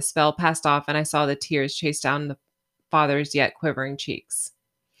rejoicing, the spell passed off and I saw the tears chase down the father's yet quivering cheeks.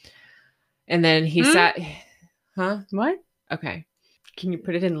 And then he sat, huh? What? Okay. Can you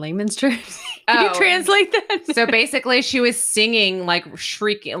put it in layman's terms? Can you translate that? So basically she was singing, like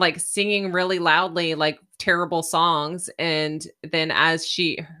shrieking, like singing really loudly, like terrible songs. And then as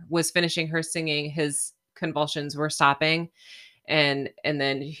she was finishing her singing, his convulsions were stopping. And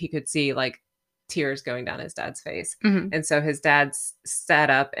then he could see like tears going down his dad's face. And so his dad sat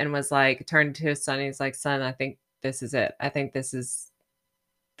up and was like, turned to his son. He's like, son, I think this is it. I think this is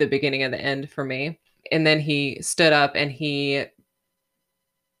the beginning of the end for me. And then he stood up and he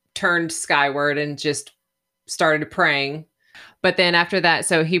turned skyward and just started praying. But then after that,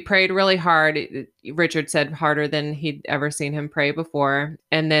 so he prayed really hard. Richard said harder than he'd ever seen him pray before.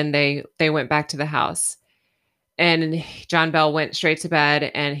 And then they went back to the house. And John Bell went straight to bed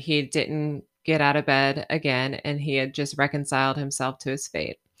and he didn't get out of bed again. And he had just reconciled himself to his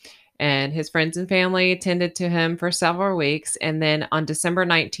fate. And his friends and family tended to him for several weeks. And then on December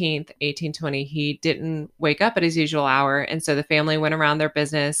 19th, 1820, he didn't wake up at his usual hour. And so the family went around their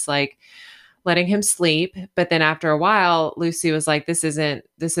business, like letting him sleep. But then after a while, Lucy was like, this isn't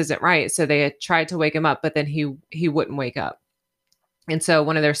right. So they had tried to wake him up, but then he wouldn't wake up. And so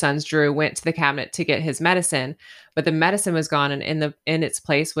one of their sons, Drew, went to the cabinet to get his medicine, but the medicine was gone. And in its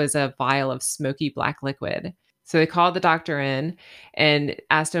place was a vial of smoky black liquid. So they called the doctor in and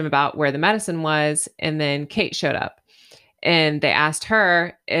asked him about where the medicine was. And then Kate showed up and they asked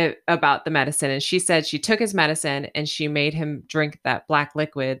her about the medicine. And she said she took his medicine and she made him drink that black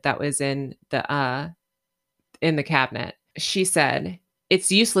liquid that was in the cabinet. She said,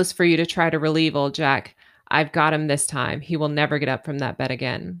 it's useless for you to try to relieve old Jack. I've got him this time. He will never get up from that bed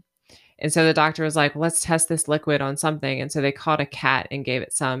again. And so the doctor was like, let's test this liquid on something. And so they caught a cat and gave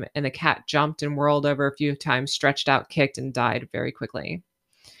it some. And the cat jumped and whirled over a few times, stretched out, kicked, and died very quickly.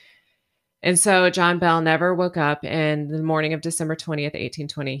 And so John Bell never woke up. And the morning of December 20th,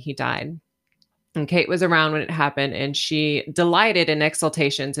 1820, he died. And Kate was around when it happened. And she delighted in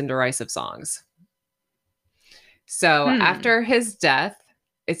exultations and derisive songs. So after his death,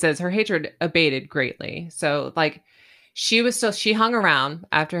 it says her hatred abated greatly. So like, she hung around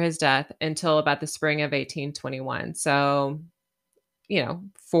after his death until about the spring of 1821. So,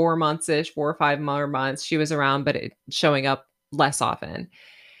 4 months-ish, 4 or 5 more months, she was around, but showing up less often.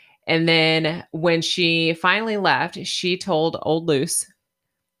 And then when she finally left, she told old Luce,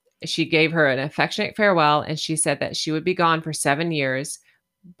 she gave her an affectionate farewell. And she said that she would be gone for 7 years,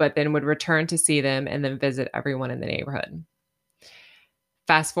 but then would return to see them and then visit everyone in the neighborhood.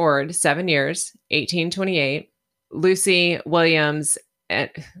 Fast forward 7 years, 1828. Lucy, Williams,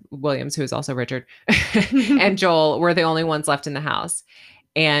 who is also Richard, and Joel were the only ones left in the house.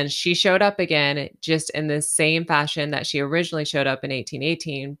 And she showed up again just in the same fashion that she originally showed up in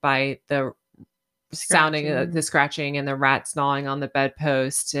 1818 by the sounding, the scratching and the rats gnawing on the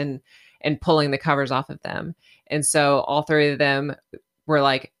bedpost and pulling the covers off of them. And so all three of them were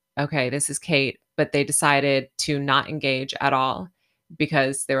like, okay, this is Kate. But they decided to not engage at all.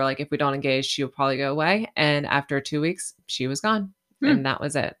 Because they were like, if we don't engage, she'll probably go away. And after 2 weeks, she was gone. And that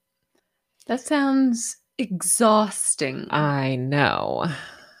was it. That sounds exhausting. I know.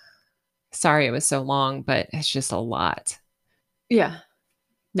 Sorry it was so long, but it's just a lot. Yeah.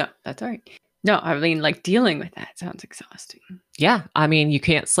 No, that's all right. No, I mean, like dealing with that sounds exhausting. Yeah. I mean, you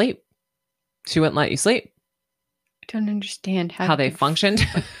can't sleep. She wouldn't let you sleep. I don't understand How they functioned.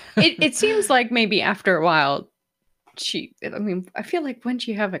 It seems like maybe after a while, I feel like once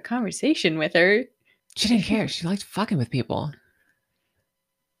you have a conversation with her, she didn't care. She liked fucking with people.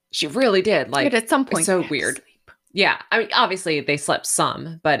 She really did. Like, but at some point, so weird. Yeah. I mean, obviously they slept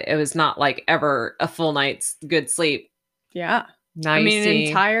some, but it was not like ever a full night's good sleep. Yeah. Now I mean, see, an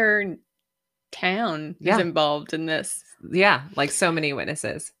entire town is involved in this. Yeah. Like so many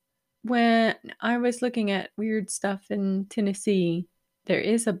witnesses. When I was looking at weird stuff in Tennessee, there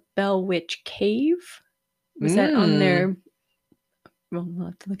is a Bell Witch Cave. Was that on their... Well, we'll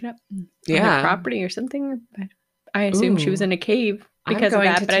have to look it up. On their property or something. I assumed she was in a cave because of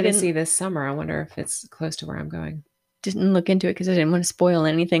that. But I didn't see this summer. I wonder if it's close to where I'm going. Didn't look into it because I didn't want to spoil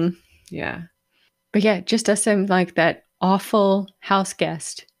anything. Yeah. But yeah, just does seem like that awful house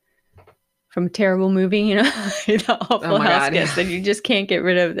guest from a terrible movie, you know? The awful house guest that you just can't get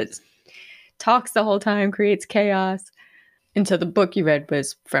rid of, that talks the whole time, creates chaos. And so the book you read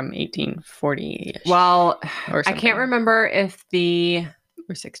was from 1840-ish. Well, I can't remember if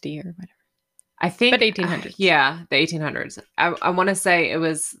or 60 or whatever. I think... But 1800s. Yeah, the 1800s. I want to say it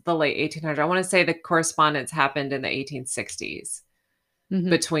was the late 1800s. I want to say the correspondence happened in the 1860s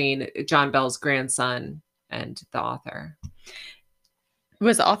between John Bell's grandson and the author.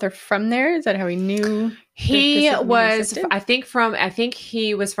 Was the author from there? Is that how he knew? He was, I think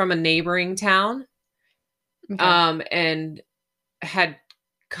he was from a neighboring town. Okay. And had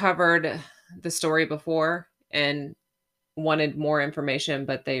covered the story before and wanted more information,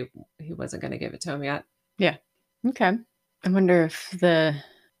 but he wasn't going to give it to him yet. Yeah. Okay. I wonder if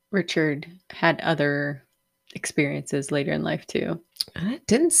Richard had other experiences later in life too. It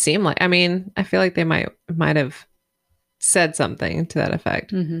didn't seem like, I mean, I feel like they might have said something to that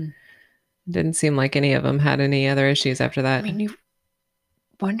effect. Didn't seem like any of them had any other issues after that. I mean, you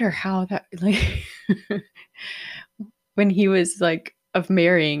wonder how that, like, when he was like of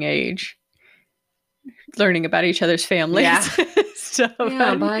marrying age, learning about each other's families. Yeah. Stuff.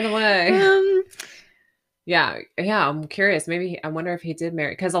 Yeah, by the way. Yeah, I'm curious. Maybe I wonder if he did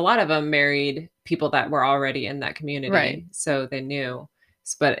marry, because a lot of them married people that were already in that community. Right. So they knew.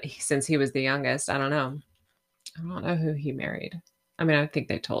 But since he was the youngest, I don't know. I don't know who he married. I mean, I think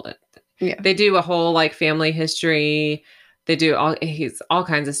they told it. Yeah. They do a whole like family history. They do all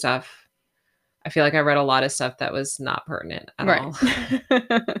kinds of stuff. I feel like I read a lot of stuff that was not pertinent at all.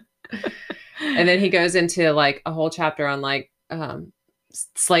 And then he goes into like a whole chapter on like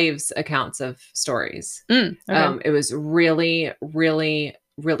slaves' accounts of stories. Okay. It was really, really,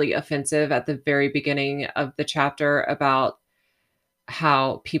 really offensive at the very beginning of the chapter about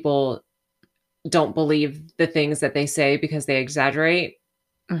how people don't believe the things that they say because they exaggerate.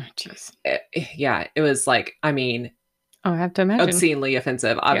 Oh, jeez. Yeah, it was like, I mean, I have to imagine, obscenely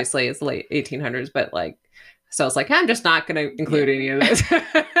offensive. Obviously, it's late 1800s, but like, so it's like, I'm just not going to include any of this.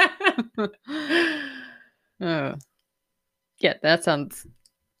 Oh, yeah, that sounds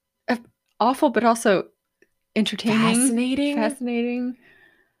awful, but also entertaining, fascinating.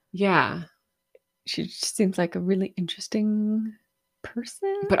 Yeah, she just seems like a really interesting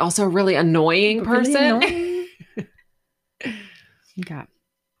person, but also a really annoying person. Really annoying. Okay.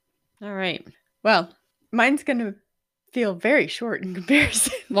 All right. Well, mine's gonna feel very short in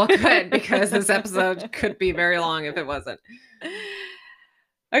comparison. Well, good, because this episode could be very long if it wasn't.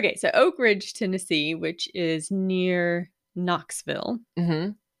 Okay, so Oakridge, Tennessee, which is near Knoxville,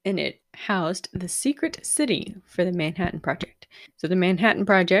 and it housed the secret city for the Manhattan Project. So the Manhattan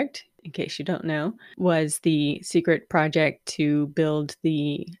Project, in case you don't know, was the secret project to build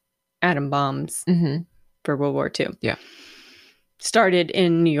the atom bombs for World War II. Yeah. Started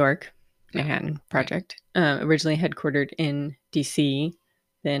in New York, Manhattan Project, originally headquartered in DC.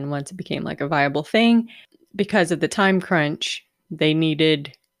 Then once it became like a viable thing, because of the time crunch, they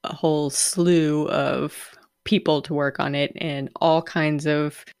needed a whole slew of people to work on it and all kinds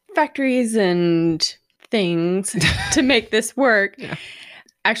of factories and things to make this work. Yeah.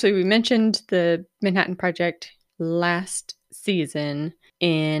 Actually, we mentioned the Manhattan Project last season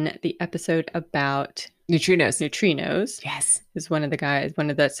in the episode about neutrinos. Yes. Is one of the guys,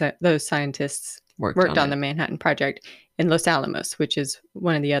 those scientists worked on the Manhattan Project in Los Alamos, which is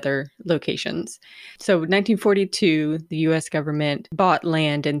one of the other locations. So in 1942, the U.S. government bought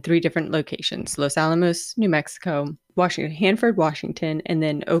land in 3 different locations: Los Alamos, New Mexico, Hanford, Washington, and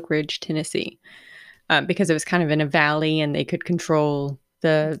then Oakridge, Tennessee, because it was kind of in a valley and they could control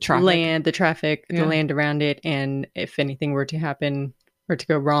the Traffic. land, the traffic, the land around it, and if anything were to happen or to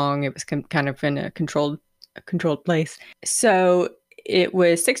go wrong, it was kind of in a controlled place. So it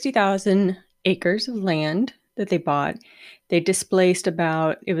was 60,000 acres of land that they bought. They displaced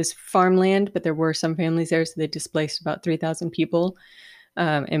it was farmland, but there were some families there, so they displaced about 3,000 people.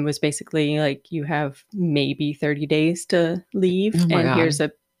 And was basically like, you have maybe 30 days to leave, and God. Here's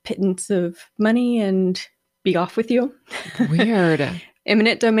a pittance of money, and be off with you. Weird.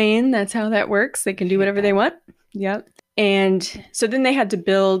 Eminent domain, that's how that works. They can do whatever they want. Yep. And so then they had to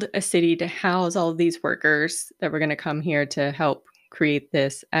build a city to house all of these workers that were going to come here to help create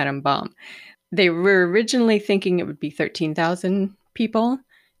this atom bomb. They were originally thinking it would be 13,000 people,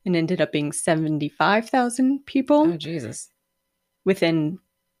 and ended up being 75,000 people. Oh, Jesus. Within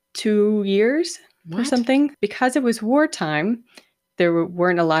 2 years or something. Because it was wartime, there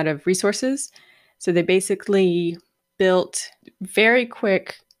weren't a lot of resources. So they basically built very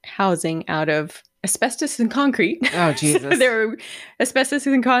quick housing out of asbestos and concrete. Oh, Jesus. So there were asbestos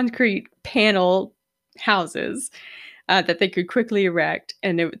and concrete panel houses that they could quickly erect.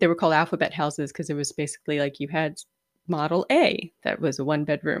 And they were called alphabet houses because it was basically like you had Model A, that was a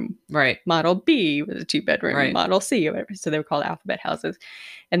 1-bedroom. Right. Model B was a 2-bedroom. Right. Model C, or whatever. So they were called alphabet houses.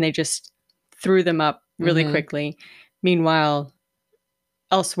 And they just threw them up really quickly. Meanwhile,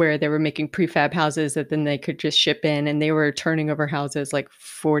 elsewhere, they were making prefab houses that then they could just ship in. And they were turning over houses like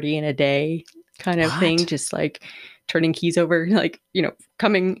 40 in a day kind of thing. Just like turning keys over, like,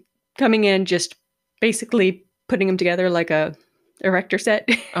 coming in, just basically putting them together like a erector set.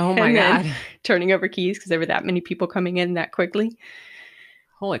 Oh my God. Turning over keys because there were that many people coming in that quickly.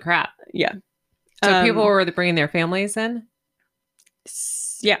 Holy crap. Yeah. So people were bringing their families in?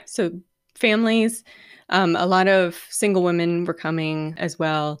 Yeah. So families, a lot of single women were coming as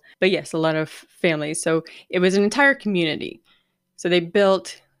well. But yes, a lot of families. So it was an entire community. So they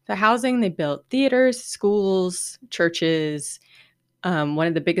built the housing, they built theaters, schools, churches, one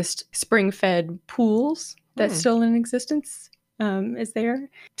of the biggest spring-fed pools that's still in existence. Is there.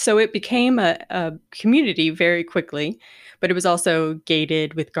 So it became a community very quickly, but it was also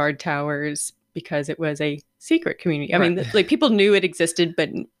gated with guard towers because it was a secret community. Right. I mean, like, people knew it existed, but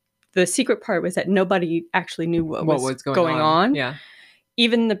the secret part was that nobody actually knew what was going on. Yeah.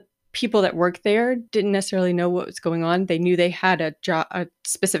 Even the people that worked there didn't necessarily know what was going on. They knew they had a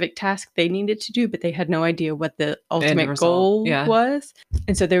specific task they needed to do, but they had no idea what the ultimate goal was.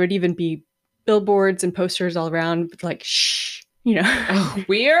 And so there would even be billboards and posters all around with like, shh. Oh,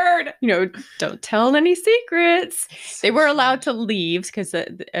 weird. Don't tell any secrets. They were allowed to leave because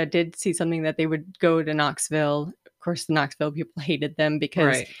I did see something that they would go to Knoxville. Of course, the Knoxville people hated them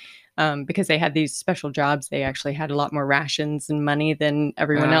because they had these special jobs. They actually had a lot more rations and money than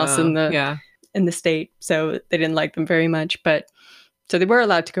everyone else in the state. So they didn't like them very much. But so they were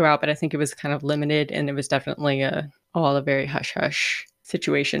allowed to go out, but I think it was kind of limited, and it was definitely all a very hush-hush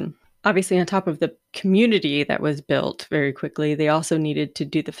situation. Obviously, on top of the community that was built very quickly, they also needed to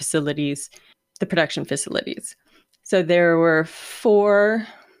do the facilities, the production facilities. So there were 4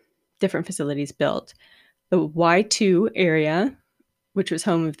 different facilities built. The Y2 area, which was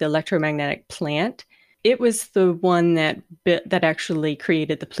home of the electromagnetic plant, it was the one that actually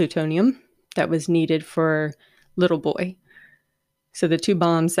created the plutonium that was needed for Little Boy. So the 2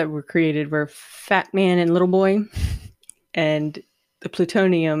 bombs that were created were Fat Man and Little Boy, and the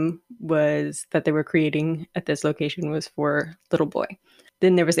plutonium was that they were creating at this location was for Little Boy.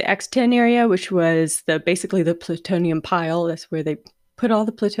 Then there was the X10 area, which was basically the plutonium pile. That's where they put all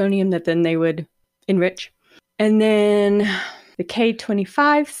the plutonium that then they would enrich. And then the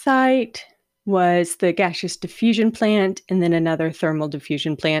K25 site was the gaseous diffusion plant, and then another thermal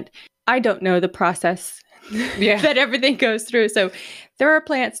diffusion plant. I don't know the process that everything goes through. So there are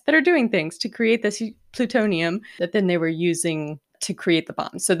plants that are doing things to create this plutonium that then they were using to create the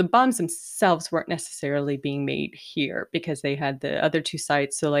bombs. So the bombs themselves weren't necessarily being made here because they had the other 2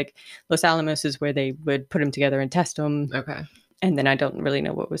 sites. So like Los Alamos is where they would put them together and test them. Okay. And then I don't really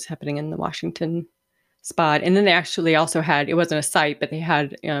know what was happening in the Washington spot. And then they actually also had, it wasn't a site, but they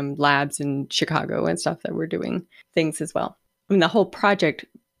had labs in Chicago and stuff that were doing things as well. I mean, the whole project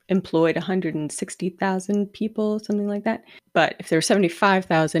employed 160,000 people, something like that. But if there were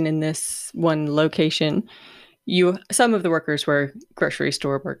 75,000 in this one location, some of the workers were grocery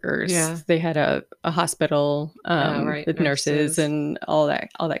store workers. Yeah. They had a hospital with nurses and all that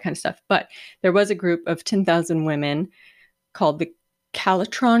kind of stuff. But there was a group of 10,000 women called the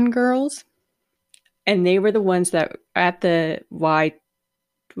Calitron Girls, and they were the ones that at the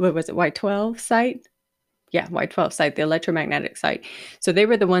Y12 site, Yeah, Y12 site, the electromagnetic site. So they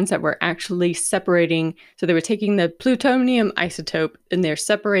were the ones that were actually separating. So they were taking the plutonium isotope and they're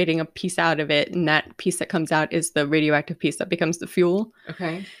separating a piece out of it. And that piece that comes out is the radioactive piece that becomes the fuel.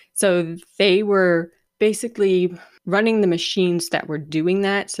 Okay. So they were basically running the machines that were doing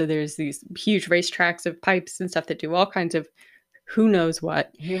that. So there's these huge racetracks of pipes and stuff that do all kinds of who knows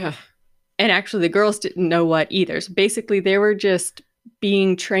what. Yeah. And actually, the girls didn't know what either. So basically, they were just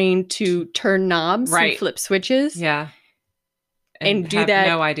being trained to turn knobs and flip switches. Yeah. And do that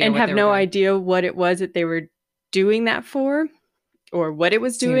no idea and what have they were no doing. idea what it was that they were doing that for or what it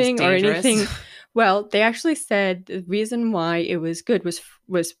was doing or anything. Well, they actually said the reason why it was good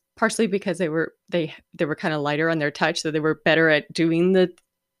was partially because they were kind of lighter on their touch, so they were better at doing the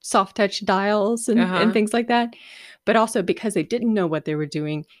soft touch dials and things like that. But also because they didn't know what they were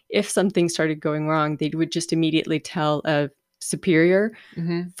doing, if something started going wrong, they would just immediately tell a superior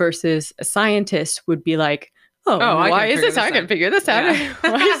versus a scientist would be like, why is this? I can figure this out. Yeah.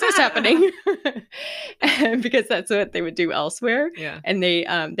 Why is this happening? Because that's what they would do elsewhere. Yeah. And they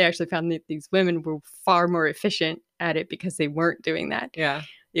actually found that these women were far more efficient at it because they weren't doing that. Yeah.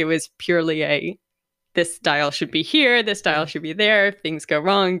 It was purely this dial should be here, this dial should be there. If things go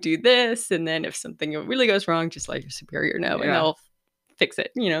wrong, do this. And then if something really goes wrong, just let your superior know and they'll fix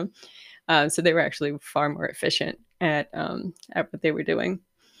it, So they were actually far more efficient at what they were doing.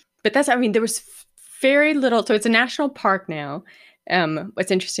 But there was very little. So it's a national park now.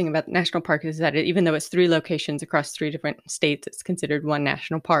 What's interesting about the national park is that even though it's 3 locations across 3 different states, it's considered one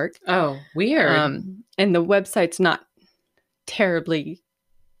national park. Oh, weird. And the website's not terribly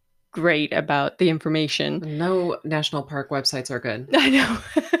great about the information. No national park websites are good. I know.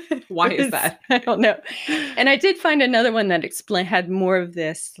 Why is that? I don't know. And I did find another one that had more of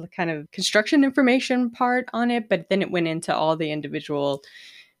this kind of construction information part on it, but then it went into all the individual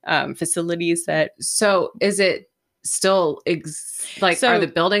facilities that. So is it still are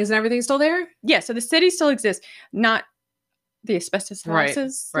the buildings and everything still there? Yeah. So the city still exists, not the asbestos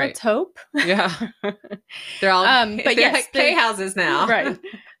houses. Right. Let's hope. Yeah. They're all, but yes, like K houses now. Right.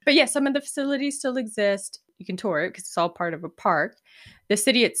 But yeah, some of the facilities still exist. You can tour it because it's all part of a park. The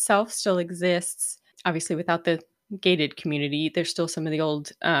city itself still exists, obviously without the gated community. There's still some of the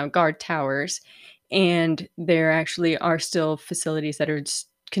old guard towers. And there actually are still facilities that are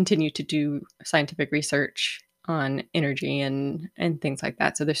continue to do scientific research on energy and things like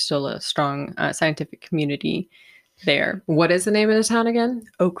that. So there's still a strong scientific community there. What is the name of the town again?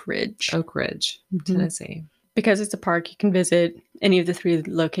 Oakridge. Oakridge, Tennessee. Because it's a park, you can visit any of the 3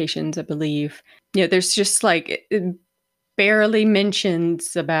 locations, I believe. There's just it barely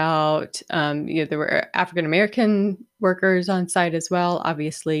mentions about, there were African-American workers on site as well.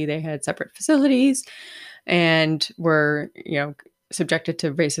 Obviously, they had separate facilities and were, subjected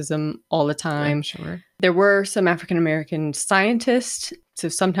to racism all the time. I'm sure. There were some African-American scientists. So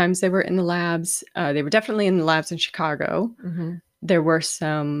sometimes they were in the labs. They were definitely in the labs in Chicago. Mm-hmm. There were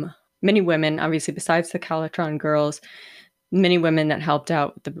many women, obviously, besides the Calitron girls, many women that helped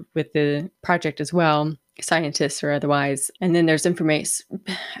out with the project as well, scientists or otherwise. And then there's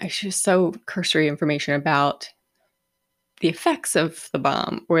actually so cursory information about the effects of the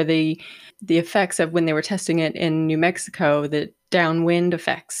bomb or the effects of when they were testing it in New Mexico, the downwind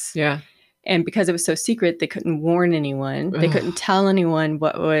effects. Yeah. And because it was so secret, they couldn't warn anyone. They couldn't tell anyone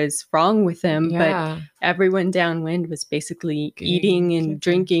what was wrong with them. Yeah. But everyone downwind was basically eating and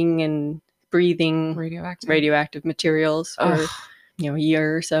drinking and breathing radioactive materials for a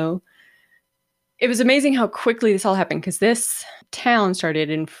year or so. It was amazing how quickly this all happened because this town started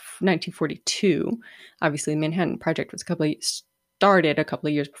in 1942. Obviously, the Manhattan Project was started a couple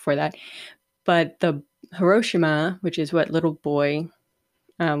of years before that. But the Hiroshima, which is what Little Boy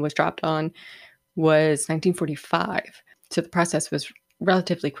was dropped on, was 1945. So the process was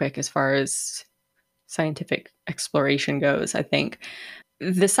relatively quick as far as scientific exploration goes, I think.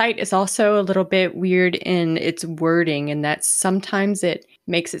 The site is also a little bit weird in its wording, and that sometimes it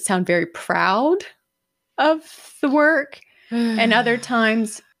makes it sound very proud of the work, and other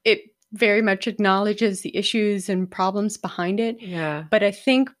times it very much acknowledges the issues and problems behind it. Yeah. But I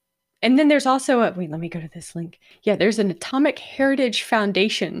think, and then there's also let me go to this link. Yeah, there's an Atomic Heritage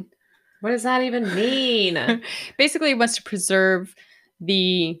Foundation. What does that even mean? Basically, it wants to preserve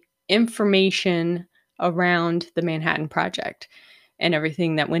the information around the Manhattan Project and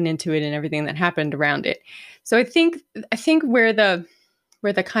everything that went into it and everything that happened around it. So I think where the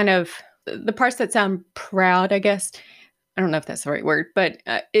kind of the parts that sound proud, I guess, I don't know if that's the right word, but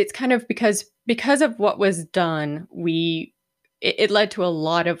it's kind of because of what was done, it led to a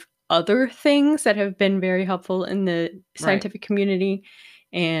lot of other things that have been very helpful in the scientific community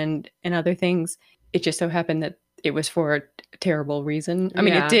and other things. it just so happened that it was for a terrible reason. I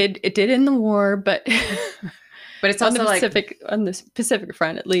mean, Yeah. it did in the war, but But it's on the also like Pacific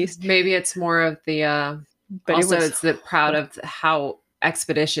front at least. maybe it's more of the But also it's the proud of how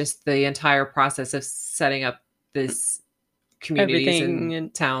expeditious the entire process of setting up this communities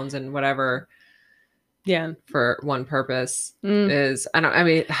and towns and whatever for one purpose is. I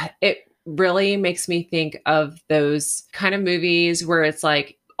mean, it really makes me think of those kind of movies where it's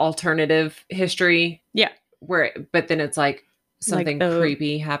like alternative history. Yeah. But then it's like something like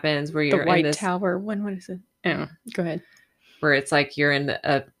creepy happens where you're the White in this Tower one. What is it? Oh, go ahead. Where it's like you're in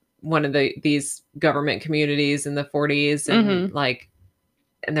one of these government communities in the 40s and like,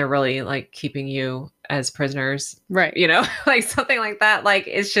 and they're really like keeping you as prisoners, right? You know, like something like that. Like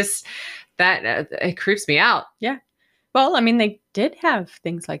it's just that it creeps me out. Yeah. Well, I mean, they did have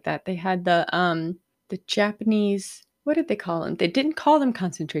things like that. They had the Japanese. What did they call them? They didn't call them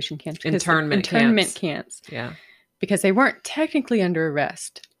concentration camps. Internment camps. Yeah. Because they weren't technically under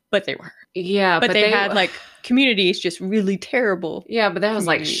arrest, but they were. Yeah, but they had like communities just really terrible. Yeah, but that was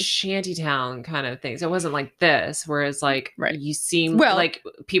like shantytown kind of things. It wasn't like this, whereas like you seem like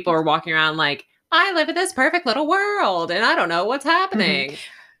people are walking around like, I live in this perfect little world and I don't know what's happening.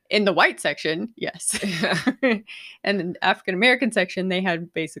 In the white section, yes. And in the African American section, they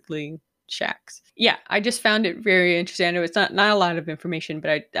had basically shacks. Yeah, I just found it very interesting. I know it's not a lot of information,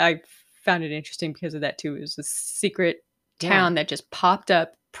 but I found it interesting because of that too. It was a secret town that just popped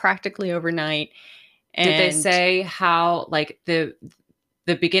up practically overnight. And did they say how like the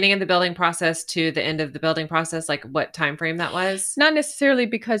beginning of the building process to the end of the building process, like what time frame that was? Not necessarily,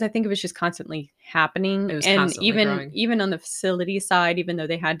 because I think it was just constantly happening. It was and constantly growing. Even on the facility side, even though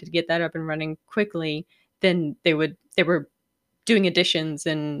they had to get that up and running quickly, then they were doing additions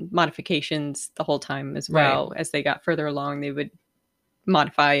and modifications the whole time as well. Right. As they got further along, they would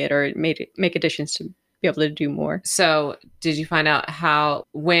modify it or make additions to be able to do more. So did you find out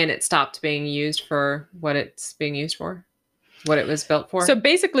when it stopped being used for what it's being used for? What it was built for? So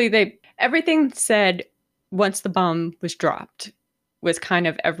basically everything said once the bomb was dropped was kind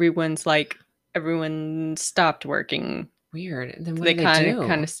of everyone stopped working. Weird. And then what they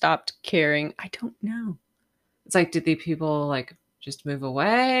kind of stopped caring. I don't know. It's like, did the people like just move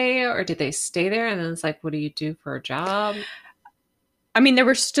away or did they stay there? And then it's like, what do you do for a job? I mean, there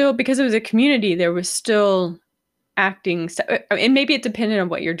were still, because it was a community, there was still acting. And maybe it depended on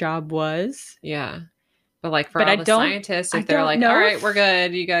what your job was. Yeah. But like for all the scientists, if they're like, all right, we're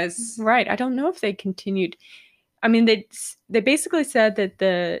good, you guys. Right. I don't know if they continued. I mean, they basically said that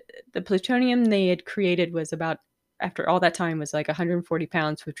the plutonium they had created was about, after all that time, was like 140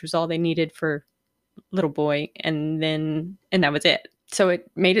 pounds, which was all they needed for little boy. And that was it. So it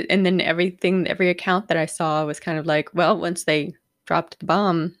made it. And then every account that I saw was kind of like, well, once they dropped the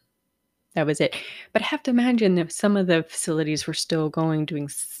bomb, that was it. But I have to imagine that some of the facilities were still doing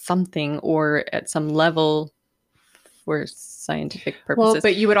something or at some level for scientific purposes. Well,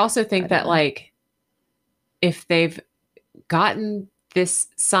 but you would also think that like if they've gotten this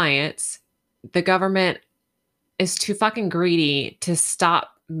science, the government is too fucking greedy to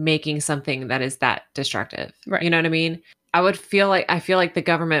stop making something that is that destructive. Right. You know what I mean? I feel like the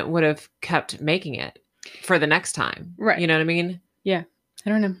government would have kept making it for the next time. Right. You know what I mean? Yeah. I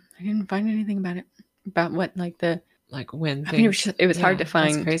don't know. I didn't find anything about it. About what, like when I mean, it was hard to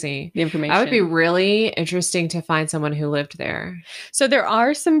find. That's crazy. The information. That would be really interesting to find someone who lived there. So there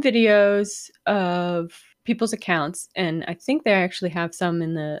are some videos of people's accounts, and I think they actually have some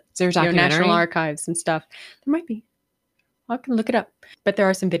in the National Archives and stuff. There might be. I can look it up. But there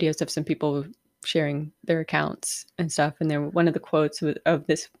are some videos of some people sharing their accounts and stuff. And then one of the quotes of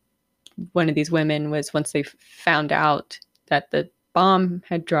one of these women was, once they found out that the bomb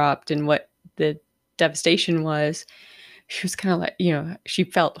had dropped and what the devastation was, she was kind of like, she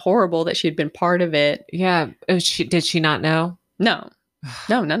felt horrible that she had been part of it. Yeah. Did she not know? No,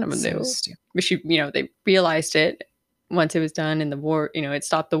 none of them so knew. Stupid. But they realized it once it was done, and the war, it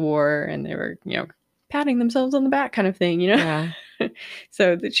stopped the war, and they were, patting themselves on the back kind of thing, Yeah.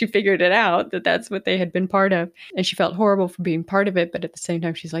 So that she figured it out, that's what they had been part of. And she felt horrible for being part of it. But at the same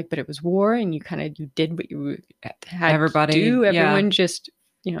time, she's like, but it was war, and you did what you had to do. Everyone just,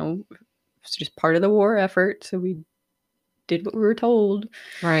 it was just part of the war effort. So we did what we were told.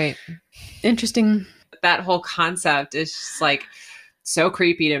 Right. Interesting. That whole concept is just like so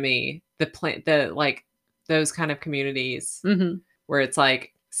creepy to me. Those kind of communities where it's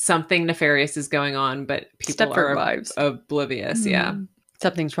like something nefarious is going on, but people are oblivious. Yeah.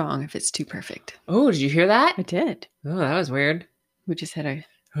 Something's wrong if it's too perfect. Oh, did you hear that? I did. Oh, that was weird. We just had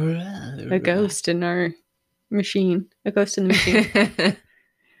a ghost in our machine. A ghost in the machine.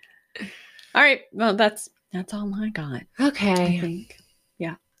 All right. Well, that's all I got. Okay. I think.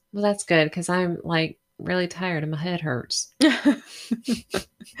 Yeah. Well, that's good because I'm like really tired and my head hurts.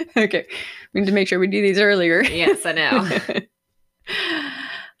 Okay. We need to make sure we do these earlier. Yes, I know.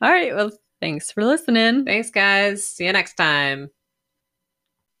 All right. Well, thanks for listening. Thanks, guys. See you next time.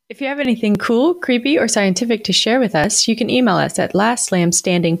 If you have anything cool, creepy, or scientific to share with us, you can email us at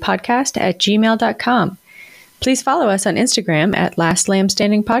lastlambstandingpodcast@gmail.com. Please follow us on Instagram at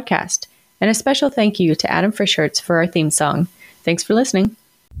lastlambstandingpodcast. And a special thank you to Adam Frischhertz for our theme song. Thanks for listening.